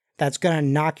 2019 that's going to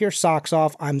knock your socks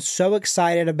off. I'm so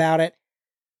excited about it.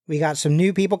 We got some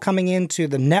new people coming into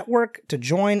the network to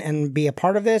join and be a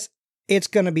part of this. It's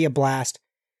going to be a blast.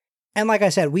 And like I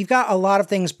said, we've got a lot of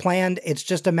things planned. It's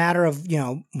just a matter of,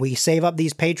 we save up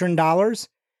these patron dollars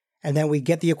and then we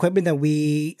get the equipment that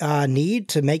we need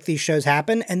to make these shows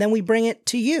happen, and then we bring it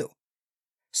to you.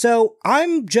 So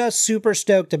I'm just super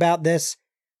stoked about this.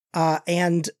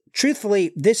 And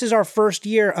truthfully, this is our first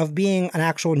year of being an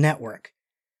actual network.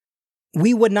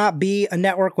 We would not be a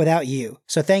network without you.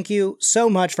 So thank you so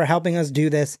much for helping us do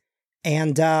this.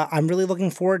 And I'm really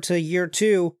looking forward to year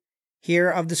 2 here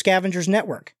of the Scavengers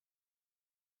Network.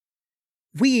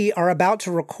 We are about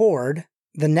to record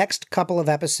the next couple of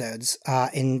episodes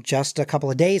in just a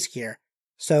couple of days here.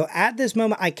 So at this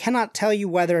moment, I cannot tell you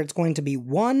whether it's going to be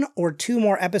 1 or 2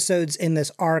 more episodes in this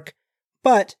arc,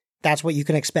 but that's what you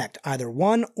can expect, either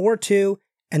 1 or 2,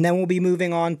 and then we'll be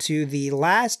moving on to the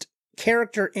last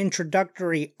character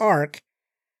introductory arc,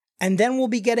 and then we'll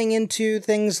be getting into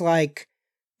things like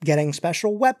getting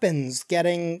special weapons,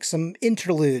 getting some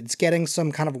interludes, getting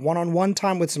some kind of one-on-one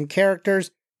time with some characters,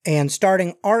 and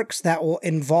starting arcs that will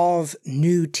involve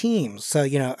new teams. So,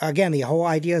 again, the whole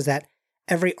idea is that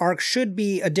every arc should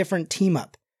be a different team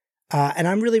up. And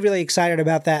I'm really, really excited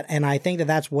about that. And I think that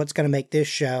that's what's going to make this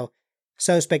show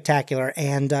so spectacular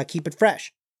and keep it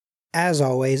fresh. As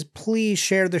always, please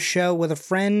share the show with a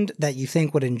friend that you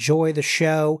think would enjoy the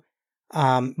show.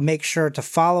 Make sure to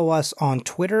follow us on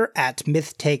Twitter at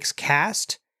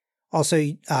MythTakesCast.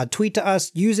 Also, tweet to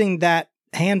us using that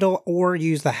handle or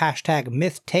use the hashtag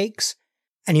MythTakes.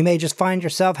 And you may just find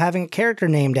yourself having a character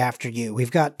named after you.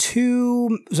 We've got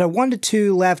 1 to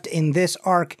 2 left in this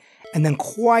arc, and then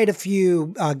quite a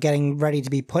few getting ready to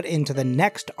be put into the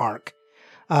next arc.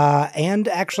 And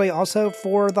actually also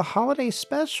for the holiday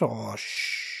special.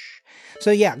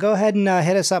 So yeah, go ahead and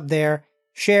hit us up there.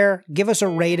 Share, give us a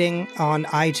rating on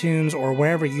iTunes or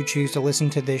wherever you choose to listen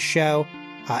to this show.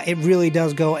 It really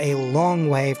does go a long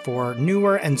way for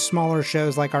newer and smaller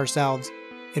shows like ourselves.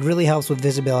 It really helps with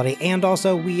visibility. And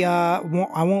also, I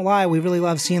won't lie, we really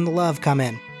love seeing the love come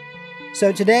in.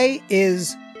 So today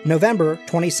is November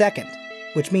 22nd,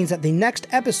 which means that the next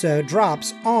episode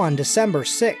drops on December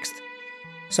 6th.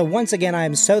 So once again, I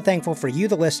am so thankful for you,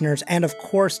 the listeners, and of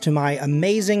course to my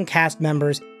amazing cast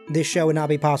members. This show would not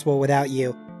be possible without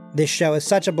you. This show is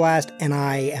such a blast, and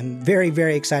I am very,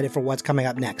 very excited for what's coming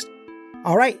up next.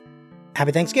 All right,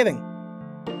 happy Thanksgiving.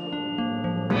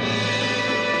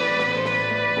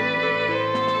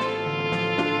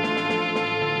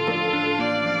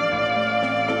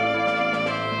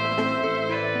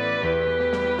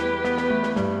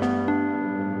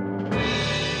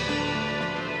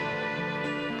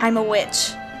 I'm a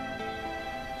witch.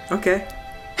 Okay.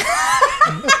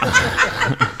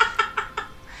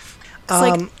 It's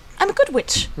like, I'm a good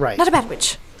witch. Right. Not a bad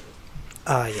witch.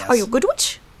 Yes. Are you a good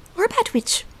witch or a bad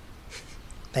witch?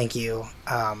 Thank you.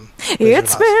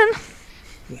 It's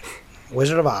been...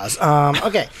 Wizard of Oz.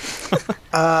 Okay.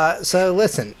 So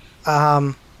listen,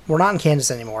 we're not in Kansas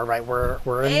anymore, right?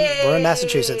 We're in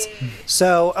Massachusetts.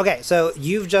 So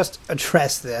you've just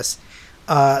addressed this.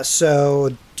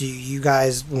 So do you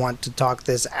guys want to talk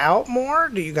this out more?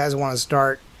 Do you guys want to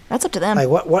start? That's up to them.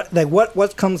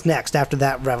 What comes next after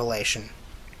that revelation?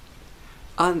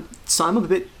 So I'm a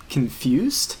bit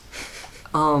confused.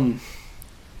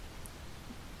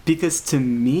 Because to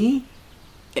me,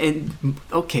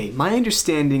 my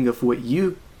understanding of what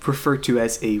you refer to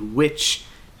as a witch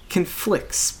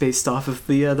conflicts based off of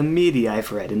the media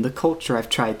I've read and the culture I've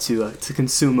tried to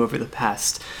consume over the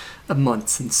past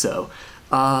months and so.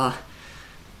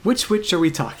 Which witch are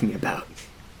we talking about?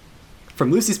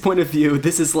 From Lucy's point of view,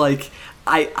 this is like,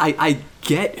 I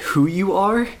get who you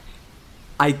are.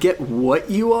 I get what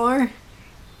you are.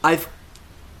 I've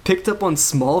picked up on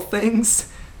small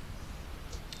things.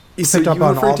 You picked up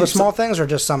on all the small things or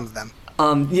just some of them?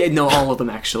 Yeah, no, all of them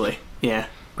actually. Yeah.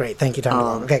 Great, thank you,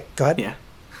 Tom. Okay, go ahead. Yeah.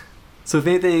 So if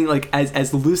anything, like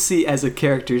as Lucy as a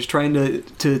character is trying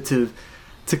to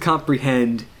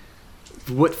comprehend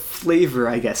what flavor,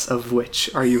 I guess, of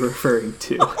which are you referring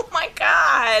to? Oh my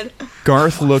god!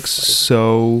 Garth looks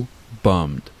so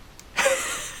bummed.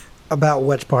 About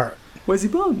which part? Why is he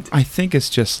bummed? I think it's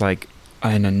just like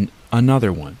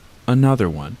another one.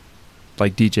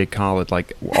 Like DJ Khaled,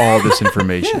 like all this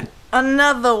information.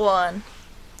 Another one.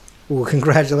 Ooh,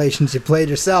 congratulations, you played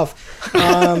yourself.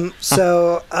 And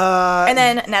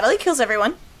then Natalie kills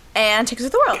everyone and takes over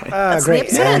the world. That's great.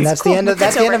 The and that's cool. the end of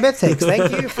Myth Takes.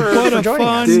 Thank you for joining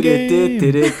us.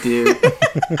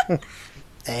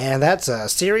 And that's a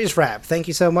series wrap. Thank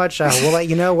you so much. We'll let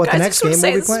you know what the next game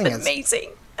we'll be playing is.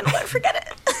 Amazing, and I'll never forget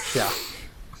it. Yeah.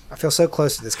 I feel so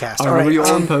close to this cast. I'll remember you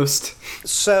all in post.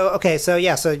 So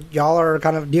y'all are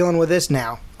kind of dealing with this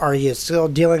now. Are you still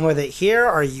dealing with it here?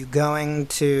 Are you going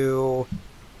to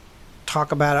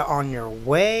talk about it on your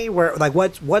way?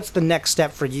 What's the next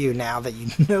step for you now that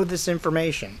you know this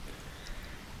information?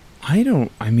 I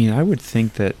would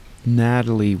think that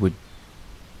Natalie would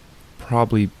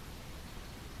probably...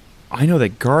 I know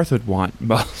that Garth would want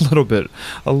a little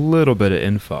bit of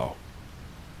info.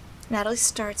 Natalie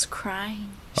starts crying.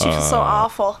 She feels so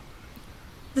awful.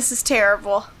 This is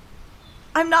terrible.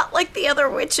 I'm not like the other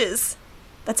witches.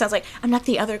 That sounds like I'm not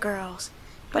the other girls.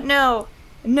 But no.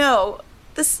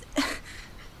 This...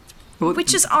 Well,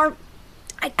 witches aren't...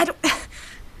 I don't...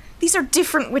 These are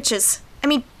different witches. I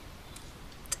mean,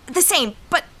 the same,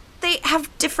 but they have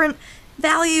different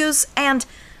values and...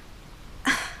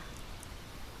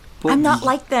 I'm not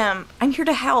like them. I'm here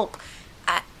to help.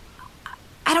 I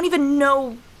don't even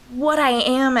know what I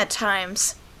am at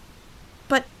times.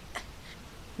 But...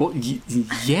 Well,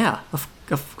 yeah,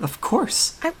 of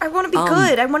course. I want to be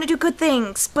good. I want to do good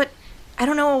things, but I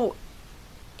don't know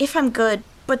if I'm good.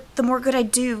 but the more good I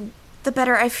do, the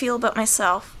better I feel about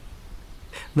myself.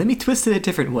 Let me twist it a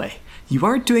different way. You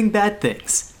aren't doing bad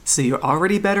things, so you're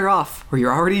already better off, or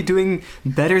you're already doing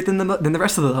better than the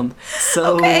rest of them.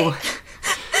 So, Okay.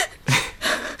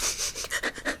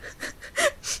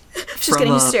 She's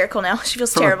getting hysterical now. She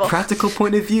feels from terrible. a practical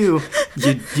point of view,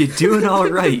 you're doing all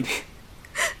right.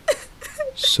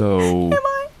 So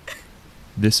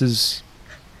this is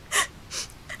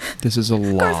a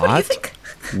lot. Garth, what do you think?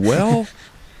 Well,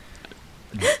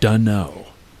 dunno.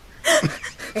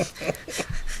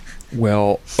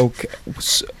 Well, okay.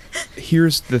 So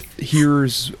here's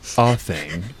a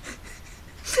thing.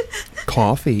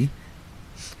 Coffee.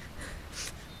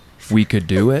 We could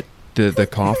do it. The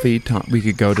coffee. We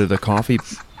could go to the coffee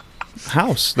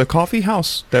house. The coffee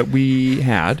house that we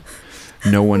had.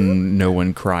 No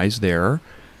one cries there.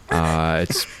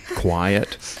 It's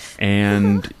quiet,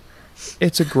 and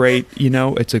it's a great.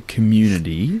 It's a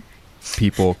community.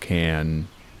 People can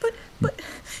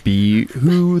be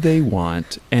who they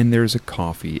want, and there's a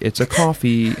coffee. It's a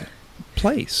coffee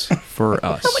place for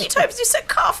us. How many times you said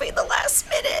coffee in the last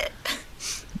minute?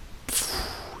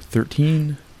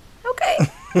 13. Okay.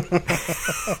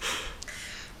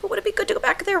 But would it be good to go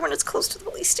back there when it's close to the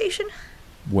police station?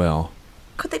 Well,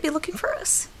 Could they be looking for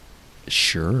us?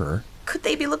 sure. Could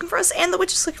they be looking for us and the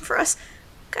witch is looking for us?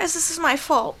 Guys, this is my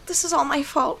fault. This is all my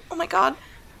fault. Oh my god.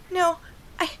 No.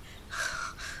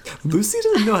 Lucy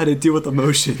doesn't know how to deal with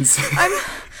emotions. I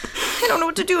don't know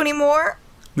what to do anymore.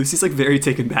 Lucy's like very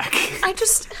taken back. I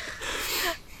just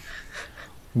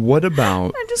What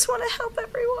about want to help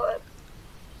everyone.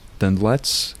 then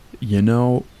let's,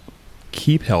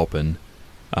 keep helping.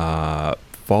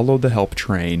 Follow the help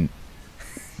train.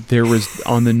 There was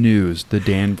on the news, the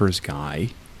Danvers guy.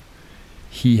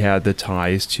 He had the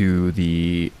ties to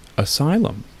the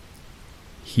asylum.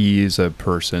 He's a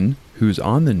person who's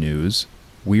on the news.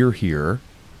 We're here.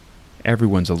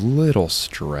 Everyone's a little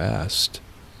stressed.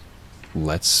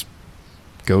 Let's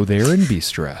go there and be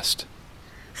stressed.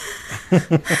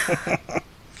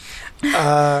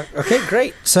 Okay,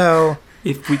 great. So,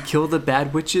 If we kill the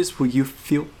bad witches, will you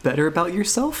feel better about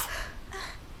yourself?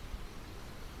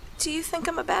 Do you think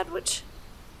I'm a bad witch?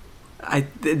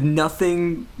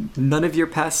 None of your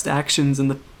past actions in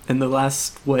the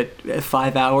last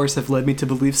 5 hours have led me to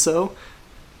believe so.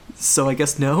 So I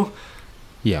guess no.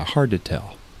 Yeah, hard to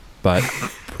tell. But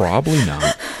probably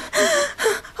not.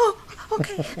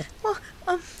 Okay. Well,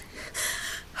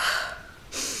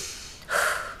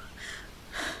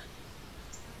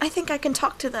 I think I can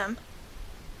talk to them.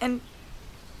 And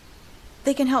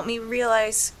they can help me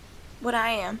realize what I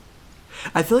am.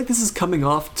 I feel like this is coming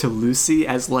off to Lucy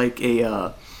as like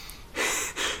a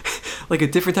like a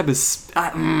different type of.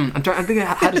 I'm thinking,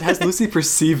 how has Lucy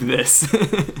perceive this?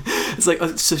 It's like,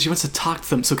 so she wants to talk to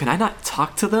them. So can I not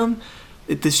talk to them?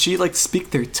 Does she like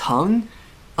speak their tongue?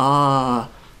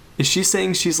 Is she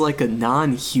saying she's like a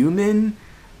non-human?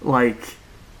 Like,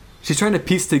 she's trying to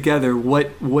piece together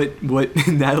what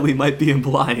Natalie might be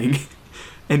implying,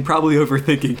 and probably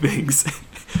overthinking things.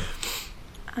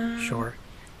 sure.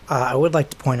 I would like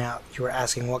to point out, you were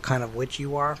asking what kind of witch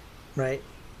you are, right?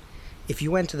 If you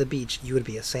went to the beach, you would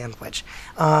be a sand witch.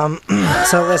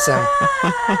 So listen.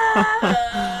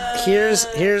 Here's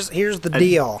the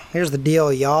deal. Here's the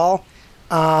deal, y'all.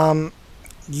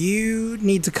 You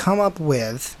need to come up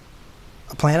with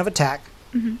a plan of attack.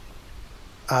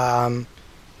 And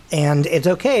it's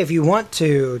okay if you want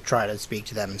to try to speak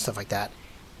to them and stuff like that.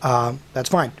 That's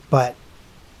fine. But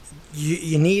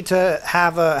you need to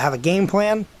have a game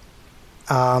plan,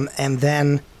 and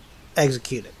then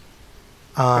execute it.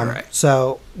 Alright.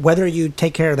 So whether you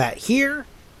take care of that here,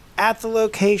 at the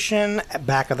location,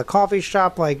 back of the coffee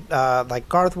shop, like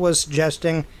Garth was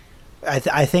suggesting,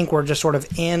 I think we're just sort of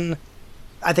in.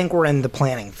 I think we're in the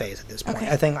planning phase at this point. Okay.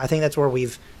 I think that's where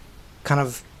we've kind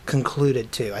of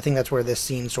concluded to. I think that's where this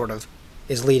scene sort of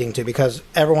is leading to, because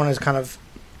everyone is kind of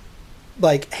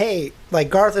like, hey, like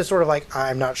Garth is sort of like,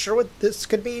 I'm not sure what this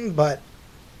could mean, but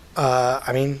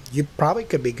I mean, you probably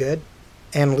could be good.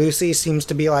 And Lucy seems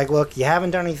to be like, look, you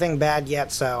haven't done anything bad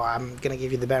yet, so I'm gonna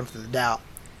give you the benefit of the doubt.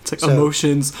 It's like So-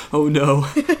 emotions. Oh no.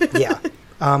 Yeah.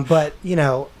 But you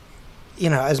know,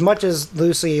 as much as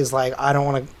Lucy is like, I don't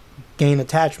want to gain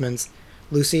attachments,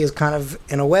 Lucy is kind of,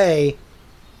 in a way,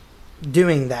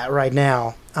 doing that right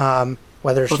now,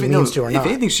 whether she means to or if not.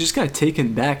 anything, she's just kind of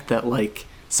taken back that like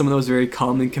someone that was very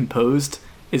calm and composed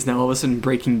is now all of a sudden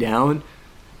breaking down,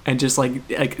 and just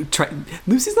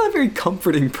Lucy's not a very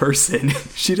comforting person.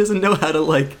 She doesn't know how to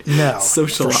No, for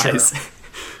socialize. sure.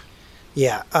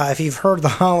 Yeah, if you've heard the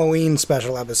Halloween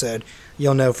special episode,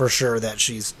 you'll know for sure that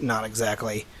she's not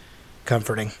exactly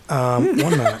comforting.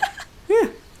 One moment.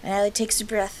 Natalie takes a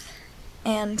breath,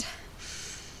 and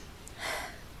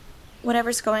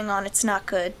whatever's going on, it's not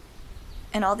good.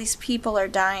 And all these people are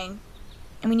dying,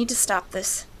 and we need to stop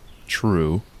this.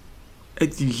 True.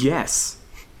 Yes.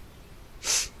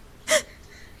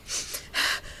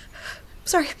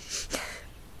 Sorry.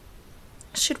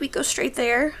 Should we go straight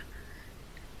there?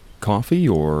 Coffee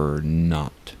or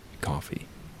not coffee?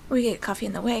 We get coffee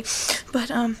in the way, but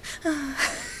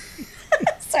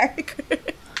sorry.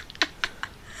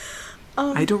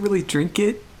 I don't really drink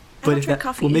it, but don't if drink that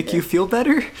coffee will make either. you feel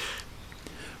better.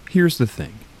 Here's the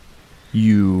thing.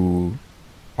 You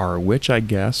are a witch, I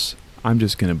guess. I'm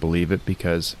just going to believe it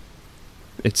because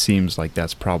it seems like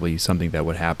that's probably something that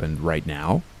would happen right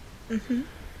now. Mm-hmm.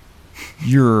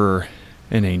 You're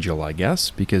an angel, I guess,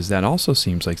 because that also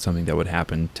seems like something that would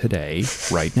happen today,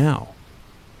 right now.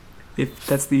 If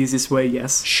that's the easiest way,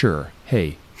 yes. Sure.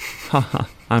 Hey, haha,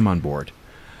 I'm on board.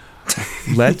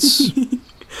 Let's,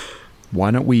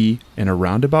 why don't we, in a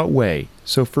roundabout way,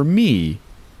 so for me,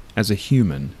 as a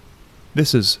human,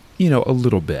 this is, a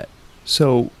little bit.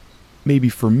 So maybe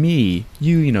for me,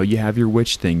 you have your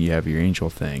witch thing, you have your angel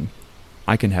thing.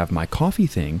 I can have my coffee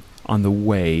thing on the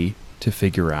way to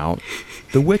figure out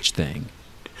the witch thing.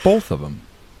 Both of them.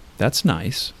 That's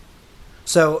nice.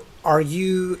 So,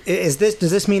 does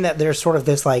this mean that there's sort of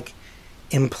this, like,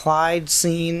 implied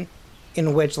scene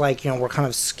in which, like, we're kind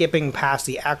of skipping past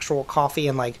the actual coffee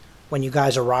and, like, when you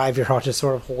guys arrive, you're all just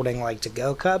sort of holding, like,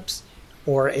 to-go cups?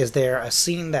 Or is there a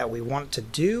scene that we want to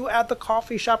do at the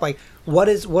coffee shop? Like, what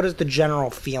is the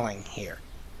general feeling here?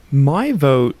 My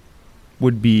vote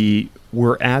would be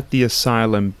we're at the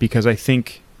asylum because I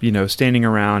think, standing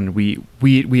around, we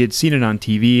had seen it on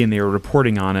TV and they were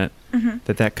reporting on it,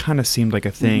 that kind of seemed like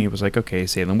a thing. It was like, okay,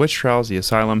 Salem Witch Trials, the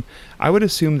asylum. I would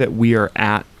assume that we are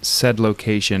at said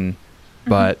location,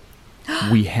 but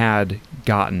we had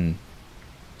gotten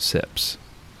sips.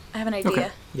 I have an idea. Okay.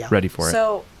 Yeah. Ready for it.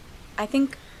 So, I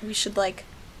think we should,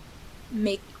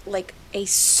 make, a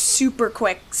super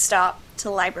quick stop to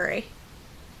the library.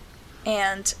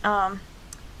 And,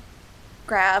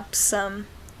 grab some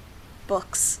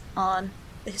books on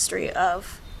the history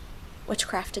of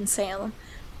witchcraft in Salem.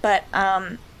 But,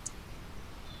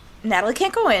 Natalie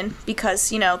can't go in because,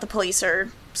 the police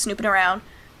are snooping around.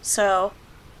 So,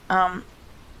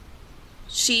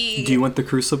 she... Do you want the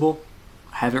crucible?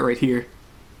 I have it right here.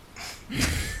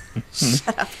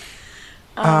 Shut up.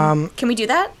 Can we do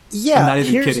that? Yeah, I'm not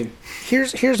even kidding.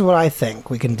 Here's what I think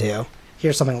we can do.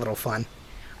 Here's something a little fun.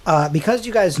 Because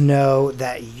you guys know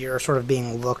that you're sort of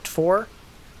being looked for,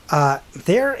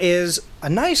 there is a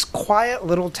nice, quiet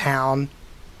little town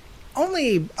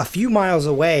only a few miles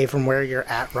away from where you're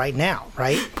at right now,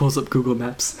 right? Pulls up Google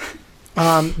Maps.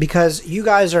 Because you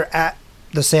guys are at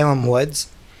the Salem Woods,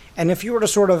 and if you were to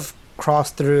sort of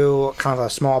cross through kind of a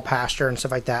small pasture and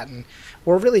stuff like that,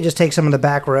 or really just take some of the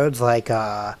back roads like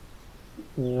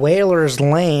Whalers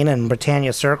Lane and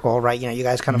Britannia Circle, right? You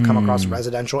guys kind of come across a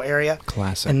residential area.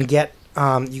 Classic. And get,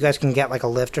 you guys can get like a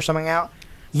lift or something out.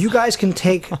 You guys can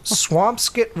take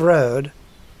Swampskit Road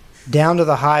down to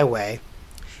the highway,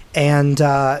 and,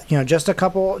 just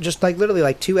literally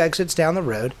like 2 exits down the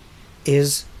road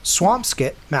is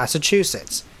Swampskit,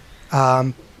 Massachusetts,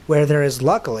 where there is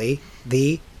luckily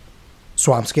the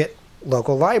Swampskit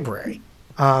local library,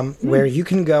 where you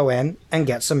can go in and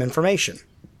get some information.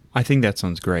 I think that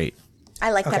sounds great.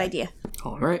 I like that idea.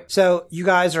 All right. So you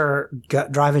guys are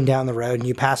driving down the road and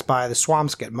you pass by the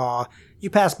Swampskit Mall. You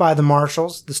pass by the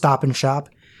Marshalls, the Stop and Shop,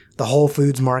 the Whole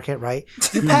Foods Market, right?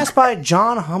 You pass by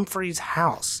John Humphrey's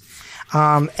house.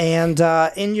 And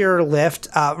in your lift,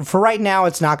 for right now,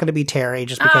 it's not going to be Terry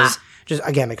just because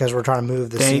we're trying to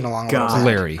move the Thank scene along. God.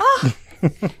 Larry.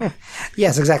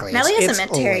 Yes, exactly. Natalie hasn't It's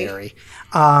met Terry. Larry.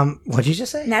 What did you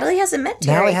just say? Natalie hasn't met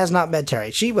Terry. Natalie has not met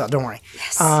Terry. She will. Don't worry.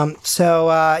 Yes.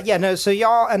 So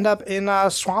y'all end up in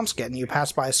Swampskit, and you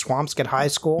pass by Swampskit High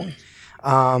School,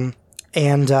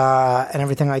 and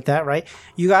everything like that, right?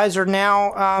 You guys are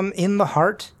now in the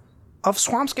heart of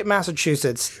Swampskit,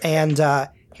 Massachusetts, and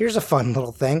here's a fun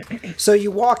little thing. So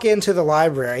you walk into the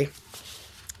library,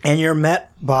 and you're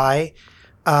met by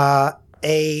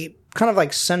a kind of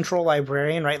like central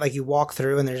librarian, right? Like you walk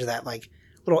through, and there's that like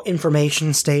little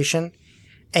information station,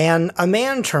 and a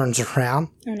man turns around.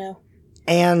 Oh no.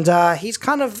 And he's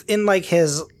kind of in like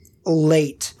his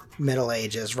late middle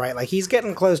ages, right? Like he's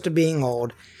getting close to being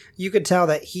old. You could tell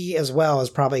that he as well is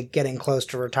probably getting close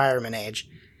to retirement age.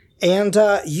 And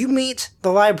you meet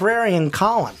the librarian,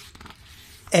 Colin.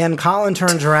 And Colin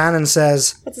turns around and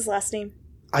says, What's his last name?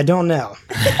 I don't know.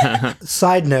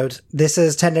 Side note, this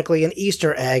is technically an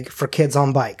Easter egg for Kids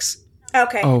on Bikes.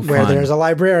 Okay. Oh, where fun. there's a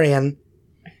librarian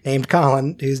named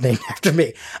Colin, who's named after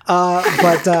me.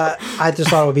 But I just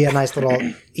thought it would be a nice little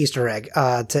Easter egg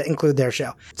to include their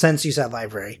show, since you said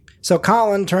library. So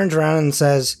Colin turns around and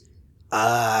says,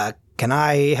 can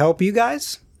I help you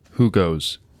guys? Who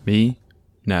goes? Me?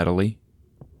 Natalie?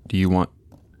 Do you want...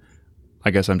 I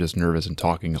guess I'm just nervous and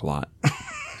talking a lot.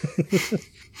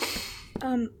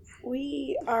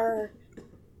 We are,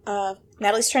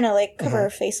 Natalie's trying to, like, cover her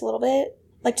face a little bit.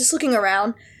 Like, just looking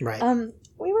around. Right.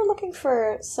 We were looking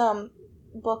for some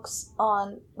books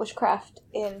on witchcraft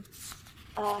in,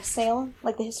 Salem.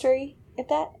 Like, the history of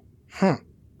that.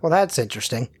 Well, that's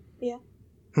interesting. Yeah.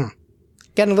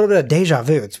 Getting a little bit of deja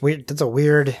vu. It's weird. That's a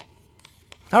weird...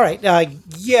 All right.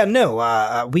 Yeah,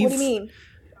 no. We've... What do you mean?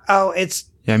 Oh, it's...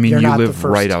 Yeah, I mean, You're you not the live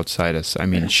first. right outside us. I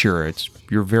mean, sure,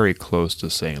 you're very close to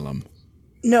Salem.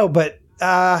 No, but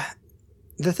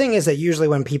the thing is that usually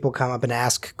when people come up and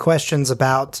ask questions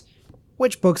about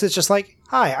which books, it's just like,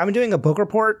 hi, I'm doing a book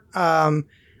report,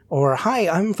 or hi,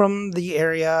 I'm from the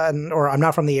area, or I'm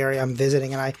not from the area, I'm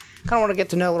visiting, and I kind of want to get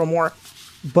to know a little more.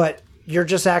 But you're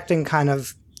just acting kind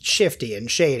of shifty and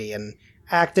shady and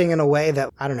acting in a way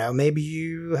that, I don't know, maybe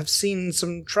you have seen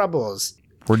some troubles.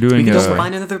 We're We doing can just a...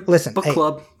 find another Listen, book hey,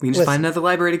 club. We can just listen. find another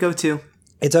library to go to.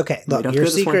 It's okay. Look, don't your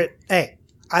hear this one. secret. Hey,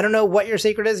 I don't know what your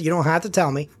secret is. You don't have to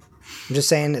tell me. I'm just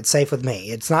saying it's safe with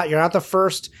me. It's not. You're not the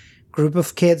first group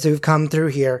of kids who've come through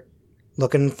here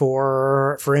looking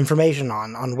for information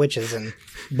on witches and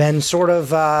been sort of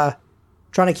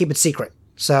trying to keep it secret.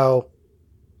 So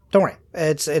don't worry.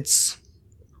 It's.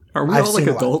 Are we I've all like seen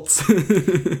a lot. adults?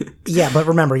 Yeah, but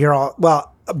remember, you're all but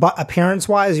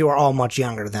appearance-wise, you are all much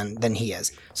younger than he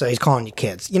is. So he's calling you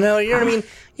kids. You know what I mean?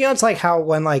 You know, it's like how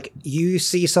when like you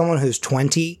see someone who's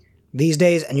 20 these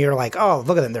days, and you're like, oh,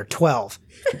 look at them, they're 12.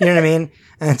 You know what I mean?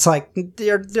 And it's like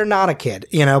they're not a kid,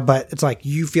 you know. But it's like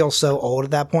you feel so old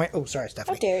at that point. Oh, sorry,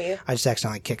 Stephanie. How dare you? I just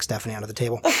accidentally kicked Stephanie out of the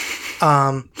table.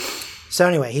 So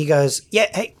anyway, he goes, yeah,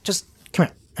 hey, just come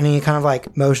here. And he kind of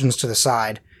like motions to the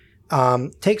side.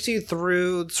 Takes you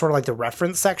through sort of like the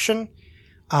reference section,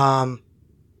 and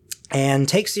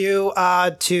takes you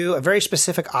to a very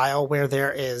specific aisle where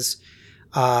there is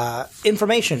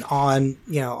information on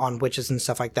on witches and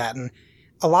stuff like that, and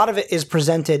a lot of it is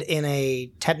presented in a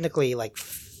technically like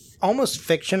almost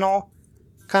fictional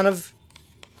kind of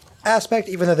aspect,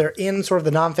 even though they're in sort of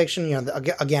the nonfiction. You know,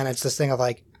 again, it's this thing of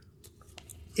like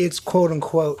it's quote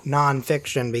unquote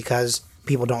nonfiction because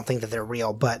people don't think that they're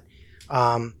real, but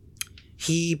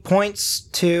he points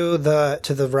to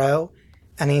the row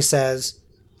and he says,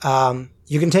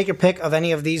 you can take your pick of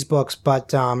any of these books,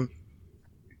 but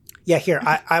yeah, here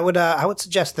I would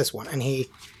suggest this one. And he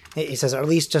says, or at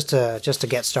least just to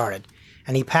get started.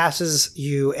 And he passes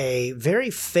you a very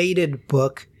faded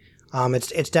book.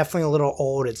 It's definitely a little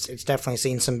old. It's definitely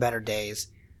seen some better days.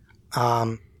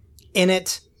 In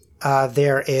it,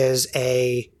 there is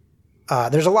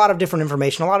there's a lot of different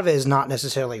information. A lot of it is not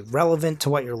necessarily relevant to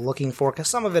what you're looking for, because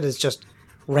some of it is just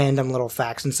random little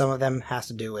facts, and some of them has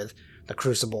to do with the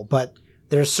Crucible. But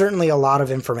there's certainly a lot of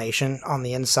information on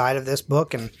the inside of this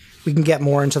book, and we can get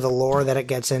more into the lore that it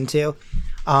gets into.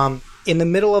 In the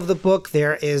middle of the book,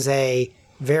 there is a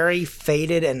very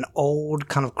faded and old,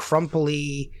 kind of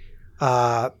crumply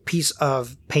piece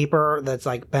of paper that's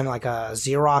like been like a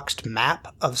Xeroxed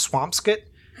map of Swampscott.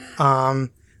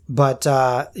 But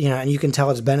and you can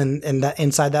tell it's been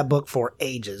inside that book for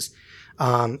ages.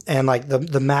 And like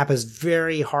the map is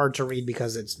very hard to read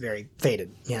because it's very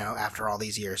faded, after all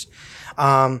these years.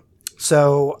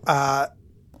 So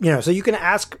you can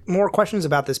ask more questions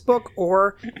about this book,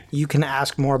 or you can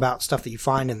ask more about stuff that you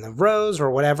find in the rows or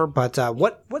whatever. But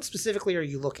what specifically are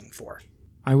you looking for?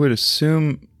 I would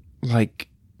assume like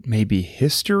maybe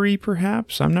history,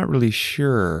 perhaps. I'm not really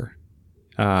sure.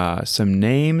 Some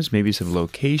names, maybe some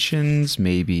locations,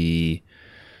 maybe.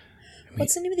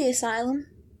 What's the name of the asylum?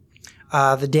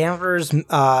 The Danvers.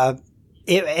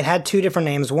 It had two different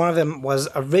names. One of them was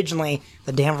originally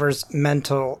the Danvers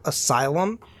Mental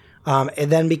Asylum. It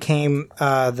then became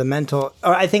the Mental.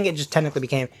 Or I think it just technically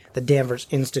became the Danvers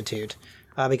Institute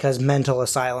because Mental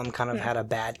Asylum kind of had a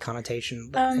bad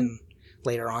connotation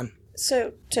later on.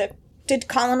 So, did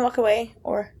Colin walk away,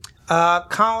 or?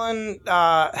 Colin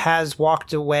has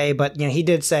walked away, but he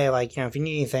did say like if you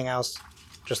need anything else,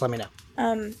 just let me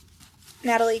know.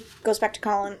 Natalie goes back to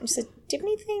Colin and said, "Do you have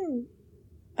anything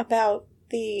about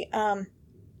the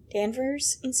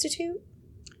Danvers Institute?"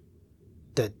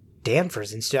 The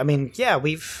Danvers Institute. I mean, yeah,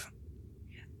 we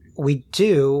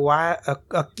do. Why?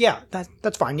 Yeah,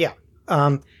 that's fine. Yeah.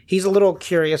 He's a little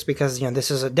curious because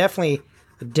this is definitely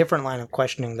a different line of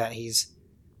questioning that he's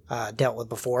dealt with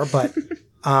before, but.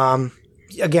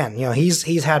 again,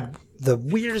 he's had the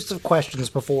weirdest of questions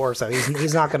before, so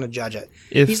he's not going to judge it.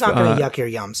 He's not going to yuck your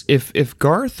yums. If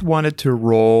Garth wanted to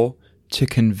roll to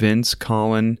convince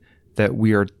Colin that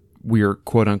we are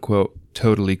quote unquote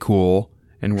totally cool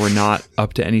and we're not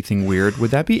up to anything weird,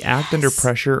 would that be act under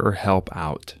pressure or help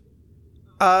out?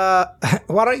 Why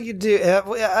don't you do?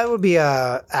 I would be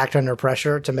act under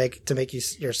pressure to make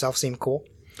yourself seem cool.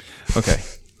 Okay.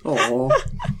 Oh,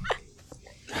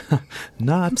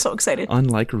 Not I'm so excited.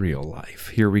 unlike real life.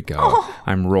 Here we go.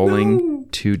 I'm rolling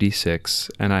 2d6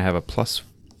 and I have a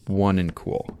 +1 in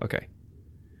cool. Okay.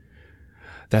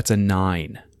 That's a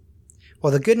 9.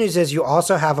 Well, the good news is you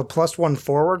also have a +1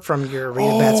 forward from your read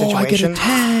a bad situation. I get a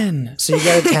 10. So you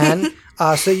get a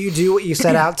 10. So you do what you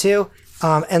set out to.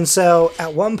 And so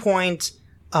at one point,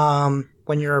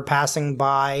 when you're passing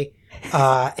by,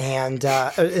 and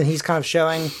he's kind of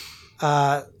showing,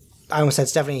 I almost said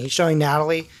Stephanie, he's showing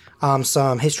Natalie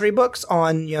some history books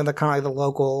on, the kind of like the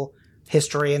local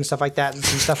history and stuff like that, and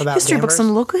some stuff about History books Danvers.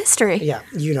 on local history. Yeah,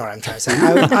 you know what I'm trying to say.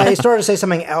 I started to say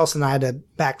something else and I had to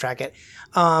backtrack it.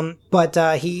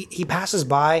 But he passes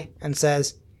by and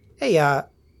says, "Hey,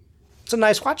 it's a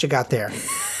nice watch you got there."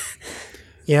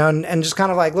 And just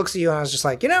kind of like looks at you, and I was just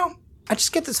like, I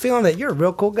just get this feeling that you're a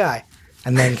real cool guy,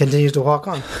 and then continues to walk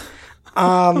on.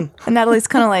 And Natalie's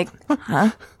kind of like,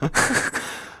 huh?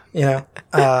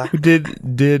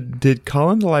 Did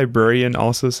Colin the librarian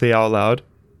also say out loud,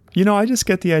 I just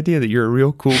get the idea that you're a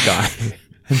real cool guy?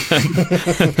 and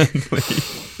then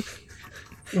leave.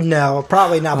 No,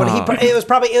 probably not. But it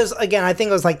was again, I think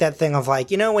it was like that thing of like,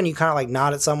 when you kind of like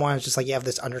nod at someone, it's just like you have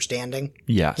this understanding.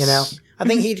 Yes. I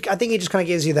think he just kind of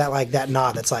gives you that like that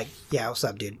nod. That's like, yeah, what's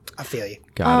up, dude? I feel you.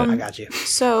 Got it. I got you.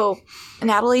 So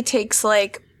Natalie takes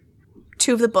like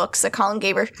 2 of the books that Colin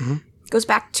gave her, goes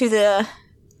back to the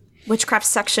witchcraft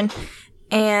section,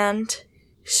 and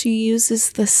she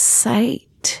uses the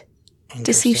sight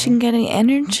to see if she can get any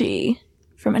energy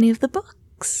from any of the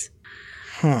books.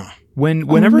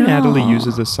 Whenever Natalie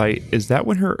uses a sight, is that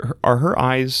when are her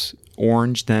eyes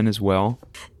orange then as well?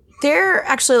 They're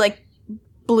actually like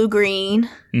blue-green,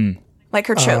 like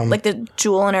her choke, like the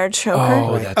jewel in her choker.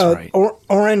 Oh, that's right.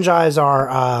 Orange eyes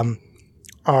are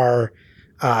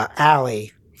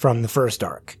Allie from the first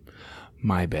arc.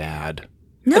 My bad.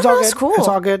 No, It's all that's good. cool. It's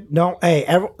all good. No, hey,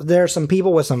 there's some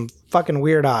people with some fucking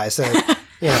weird eyes. So, What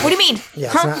do you mean?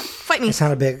 Yeah, Huh? Fight me. It's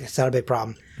not a big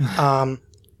problem.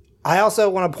 I also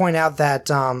want to point out that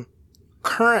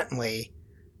currently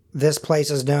this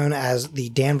place is known as the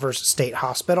Danvers State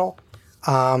Hospital.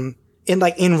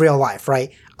 In real life, right?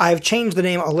 I've changed the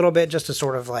name a little bit just to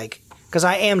sort of like, because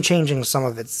I am changing some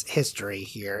of its history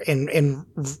here in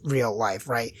real life,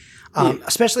 right?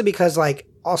 Especially because like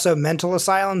also mental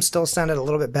asylum still sounded a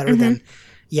little bit better than,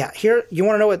 here, you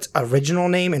want to know what its original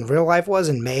name in real life was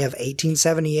in May of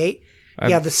 1878?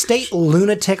 The State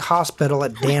Lunatic Hospital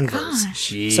at Danvers.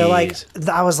 So like,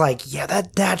 I was like, yeah,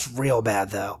 that's real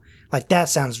bad though. Like that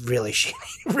sounds really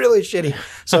shitty, really shitty.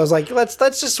 So I was like, let's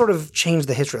just sort of change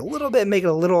the history a little bit, make it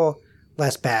a little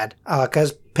less bad,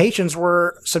 because patients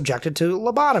were subjected to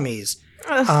lobotomies,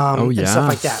 and stuff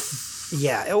like that.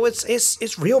 Yeah,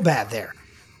 it's real bad there.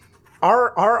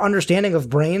 Our understanding of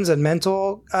brains and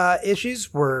mental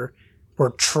issues were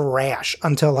trash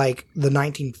until like the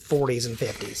 1940s and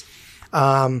 50s.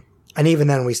 And even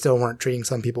then, we still weren't treating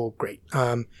some people great,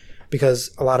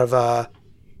 because a lot of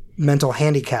mental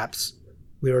handicaps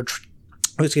we were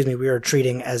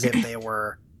treating as if they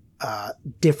were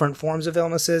different forms of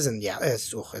illnesses, and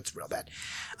it's real bad.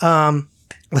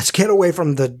 Let's get away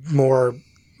from the more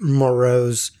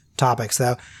morose topics,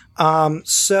 though.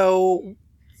 So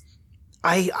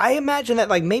I imagine that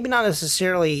like maybe not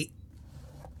necessarily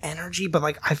energy, but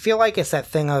like I feel like it's that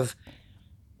thing of,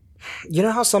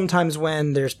 how sometimes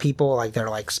when there's people like they're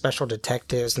like special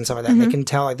detectives and stuff like that, they can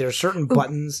tell like there's certain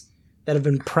buttons that have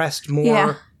been pressed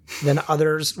more than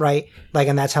others, right? Like,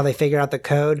 and that's how they figure out the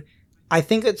code. I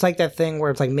think it's like that thing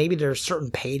where it's like maybe there's certain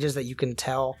pages that you can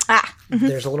tell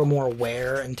there's a little more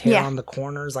wear and tear on the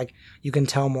corners. Like you can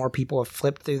tell more people have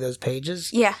flipped through those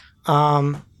pages. Yeah.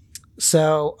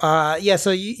 So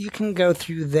you can go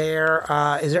through there.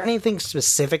 Is there anything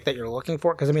specific that you're looking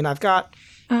for? Because I mean, I've got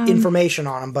information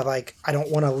on them, but like I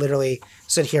don't want to literally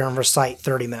sit here and recite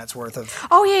 30 minutes worth of.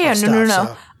 Oh yeah, stuff,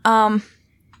 no. So.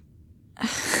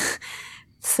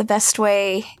 It's the best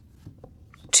way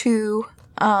to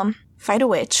fight a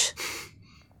witch.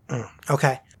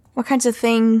 Okay. What kinds of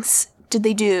things did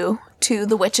they do to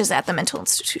the witches at the mental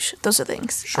institution? Those are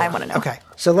things I want to know. Okay,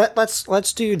 so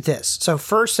let's do this. So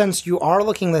first, since you are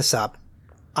looking this up,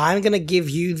 I'm going to give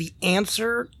you the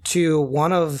answer to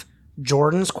one of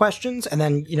Jordan's questions, and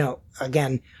then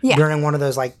again Yeah. during one of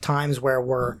those like times where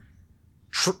we're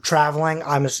traveling,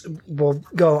 we'll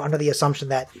go under the assumption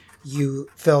that you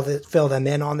fill them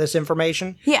in on this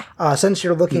information. Yeah. Since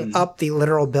you're looking up the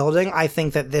literal building, I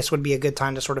think that this would be a good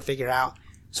time to sort of figure out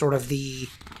sort of the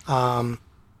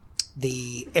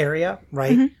area,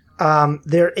 right?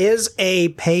 There is a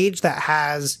page that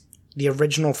has the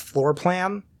original floor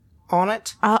plan on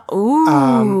it.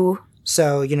 Ooh.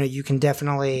 So, you can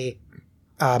definitely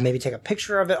maybe take a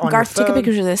picture of it on Garth, your take a phone.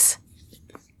 picture of this.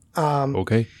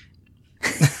 Okay.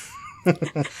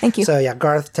 Thank you. So, yeah,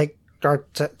 Garth, take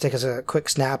us a quick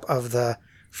snap of the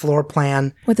floor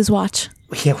plan. With his watch.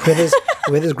 Yeah,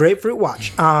 with his grapefruit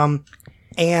watch.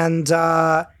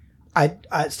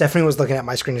 Stephanie was looking at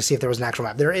my screen to see if there was an actual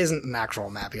map. There isn't an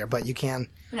actual map here, but you can.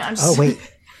 No, I'm Oh, wait.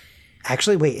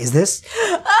 Actually, wait, is this?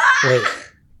 Wait.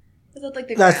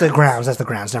 That's the grounds. That's the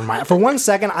grounds. Never mind. For 1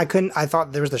 second, I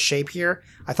thought there was the shape here.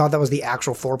 I thought that was the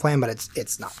actual floor plan, but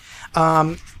it's not.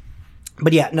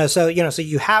 But yeah, no, so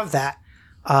you have that.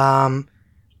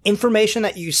 Information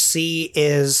that you see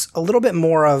is a little bit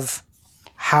more of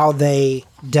how they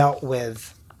dealt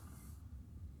with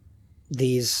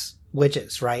these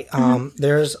witches, right?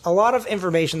 There's a lot of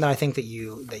information that I think that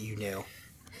you knew,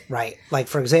 right? Like,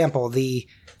 for example, the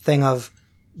thing of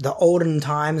the olden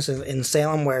times in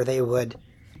Salem where they would,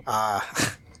 God,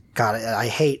 I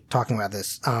hate talking about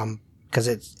this because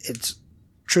it's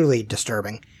truly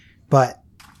disturbing, but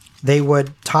they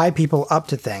would tie people up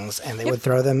to things and they would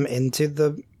throw them into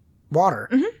the water,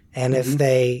 and if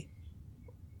they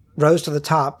rose to the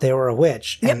top, they were a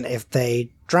witch, and if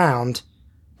they drowned,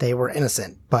 they were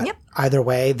innocent. But either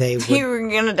way, You were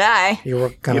gonna die. you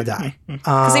were gonna die.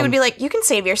 Because they would be like, you can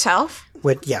save yourself.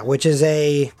 Which is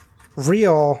a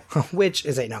real,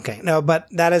 but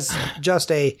that is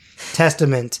just a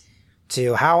testament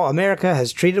to how America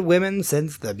has treated women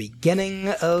since the beginning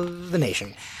of the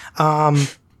nation.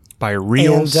 By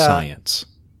real And, science.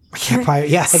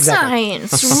 Yeah, exactly.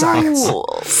 Science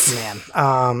rules.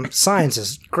 Man, science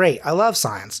is great. I love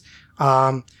science.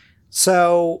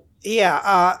 So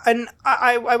yeah, and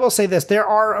I will say this: there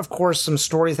are, of course, some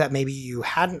stories that maybe you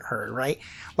hadn't heard, right?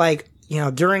 Like,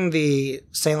 during the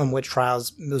Salem witch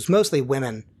trials, it was mostly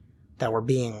women that were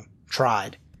being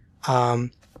tried.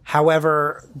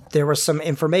 However, there was some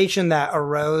information that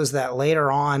arose that later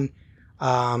on.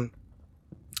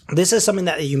 This is something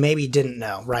that you maybe didn't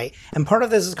know, right? And part of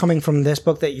this is coming from this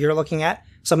book that you're looking at.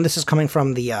 Some of this is coming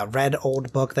from the red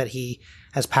old book that he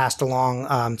has passed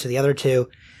along to the other two.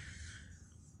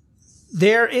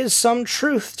 There is some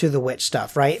truth to the witch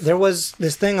stuff, right? There was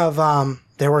this thing of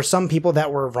there were some people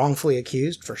that were wrongfully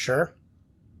accused, for sure.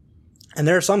 And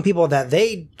there are some people that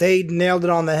they nailed it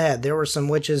on the head. There were some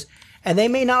witches, and they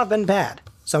may not have been bad.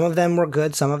 Some of them were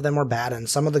good, some of them were bad, and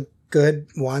some of the good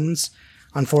ones,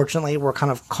 unfortunately, were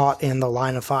kind of caught in the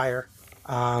line of fire,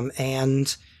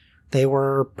 and they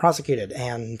were prosecuted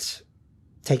and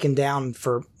taken down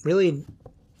for really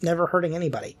never hurting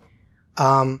anybody.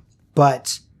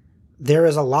 But there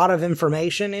is a lot of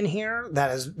information in here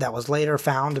that was later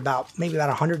found about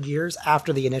 100 years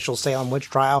after the initial Salem witch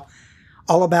trial,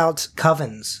 all about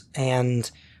covens and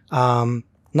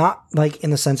not like in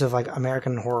the sense of like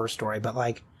American Horror Story, but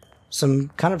like some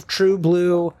kind of true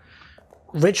blue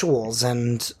rituals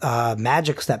and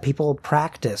magics that people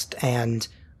practiced, and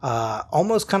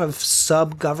almost kind of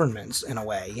sub-governments in a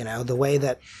way, the way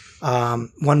that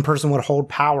one person would hold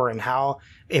power, and how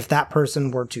if that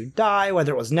person were to die,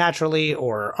 whether it was naturally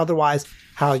or otherwise,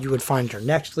 how you would find your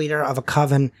next leader of a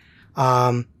coven.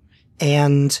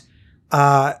 And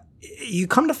you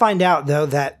come to find out, though,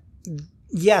 that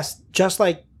yes, just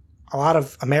like a lot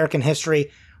of American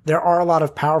history, there are a lot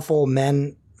of powerful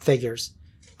men figures.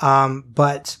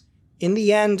 But in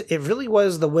the end, it really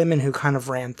was the women who kind of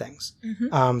ran things.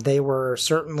 They were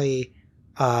certainly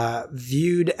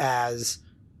viewed as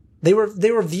they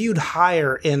were viewed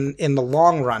higher in the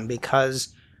long run,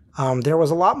 because there was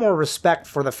a lot more respect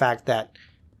for the fact that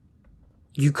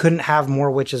you couldn't have more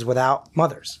witches without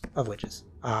mothers of witches.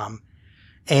 Mothers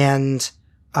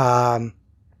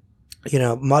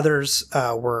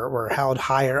were held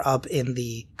higher up in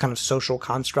the kind of social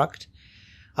construct.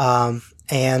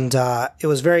 And it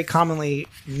was very commonly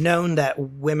known that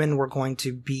women were going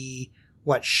to be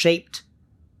what shaped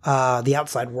the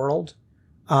outside world.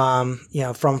 From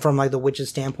like the witch's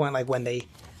standpoint, like when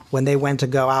they went to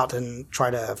go out and try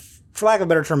to, for lack of a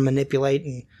better term, manipulate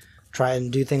and try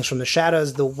and do things from the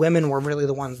shadows, the women were really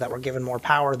the ones that were given more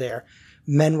power there.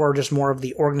 Men were just more of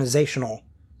the organizational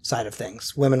side of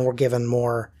things. Women were given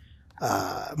more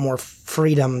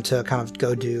freedom to kind of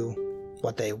go do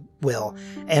what they will,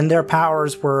 and their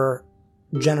powers were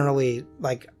generally,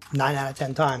 like 9 out of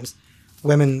 10 times,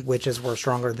 women witches were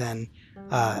stronger than,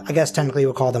 I guess technically you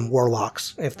would call them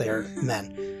warlocks if they're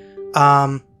men.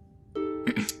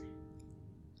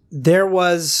 There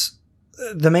was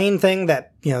the main thing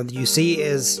that you see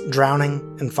is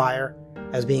drowning and fire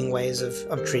as being ways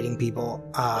of treating people,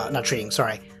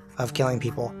 of killing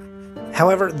people.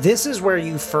 However, this is where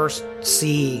you first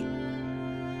see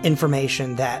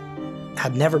information that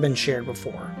had never been shared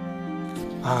before.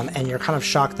 And you're kind of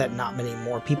shocked that not many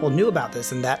more people knew about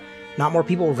this and that not more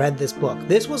people read this book.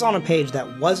 This was on a page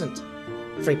that wasn't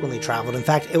frequently traveled. In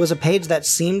fact, it was a page that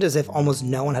seemed as if almost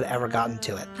no one had ever gotten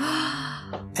to it.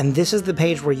 And this is the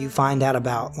page where you find out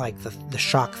about like the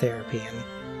shock therapy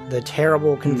and the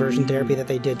terrible conversion therapy that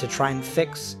they did to try and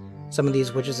fix some of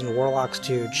these witches and warlocks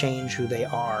to change who they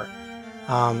are.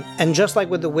 And just like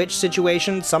with the witch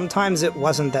situation, sometimes it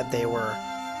wasn't that they were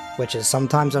witches.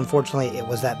 Sometimes, unfortunately, it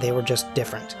was that they were just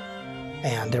different.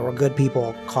 And there were good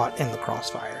people caught in the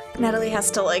crossfire. Natalie has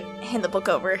to, hand the book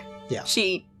over. Yeah.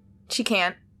 She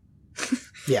can't.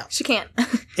 Yeah. She can't.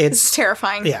 It's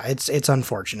terrifying. Yeah, it's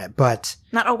unfortunate, but...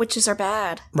 Not all witches are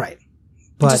bad. Right.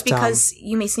 But, just because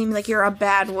you may seem like you're a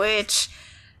bad witch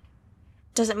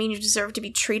doesn't mean you deserve to be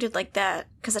treated like that,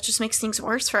 because that just makes things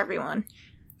worse for everyone.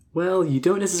 Well, you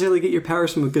don't necessarily get your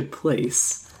powers from a good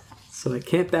place, so I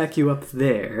can't back you up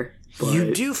there. But...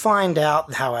 You do find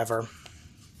out, however,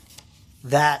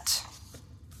 that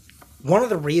one of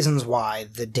the reasons why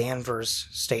the Danvers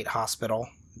State Hospital,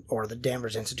 or the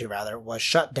Danvers Institute rather, was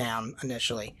shut down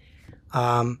initially,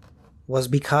 was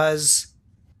because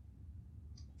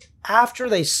after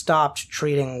they stopped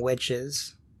treating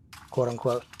witches, quote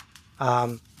unquote,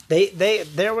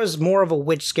 there was more of a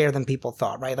witch scare than people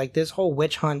thought, right? Like this whole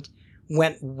witch hunt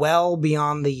went well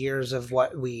beyond the years of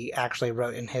what we actually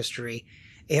wrote in history.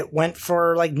 It went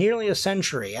for like nearly a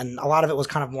century, and a lot of it was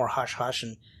kind of more hush-hush,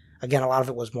 and again, a lot of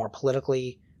it was more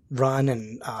politically run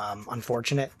and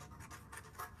unfortunate.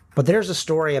 But there's a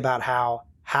story about how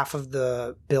half of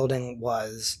the building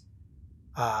was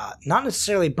not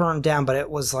necessarily burned down, but it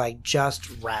was like just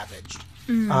ravaged.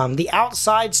 The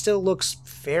outside still looks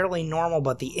fairly normal,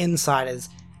 but the inside is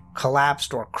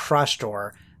collapsed or crushed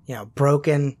or,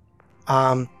 broken,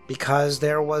 because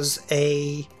there was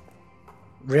a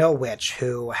real witch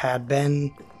who had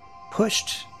been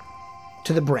pushed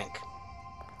to the brink.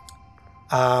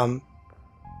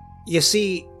 You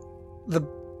see, the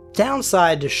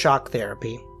downside to shock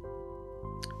therapy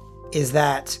is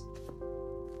that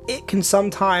it can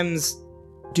sometimes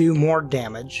do more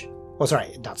damage. Well,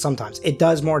 sorry, not sometimes. It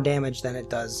does more damage than it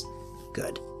does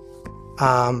good.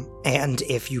 And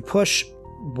if you push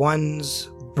one's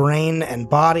brain and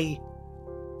body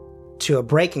to a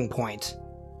breaking point,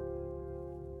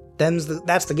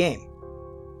 that's the game.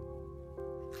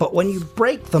 But when you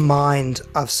break the mind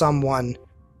of someone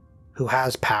who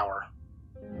has power,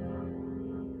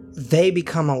 they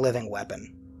become a living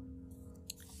weapon.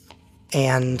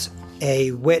 And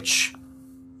a witch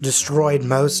destroyed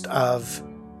most of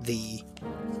the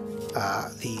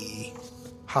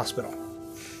hospital.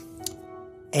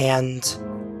 And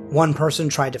one person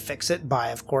tried to fix it by,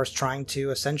 of course, trying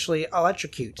to essentially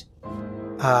electrocute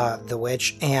the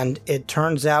witch. And it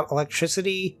turns out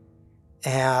electricity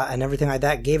and everything like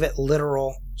that gave it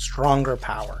literal stronger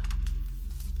power.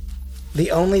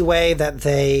 The only way that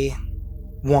they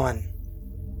won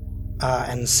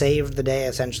and saved the day,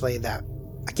 essentially, that,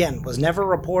 again, was never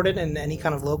reported in any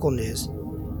kind of local news,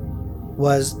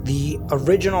 was the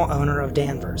original owner of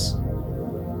Danvers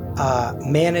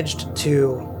managed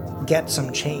to get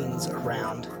some chains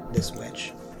around this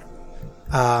witch.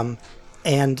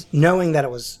 And knowing that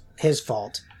it was his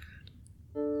fault,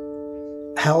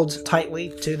 held tightly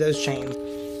to those chains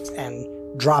and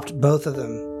dropped both of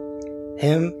them,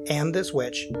 him and this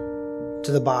witch,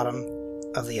 to the bottom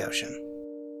of the ocean.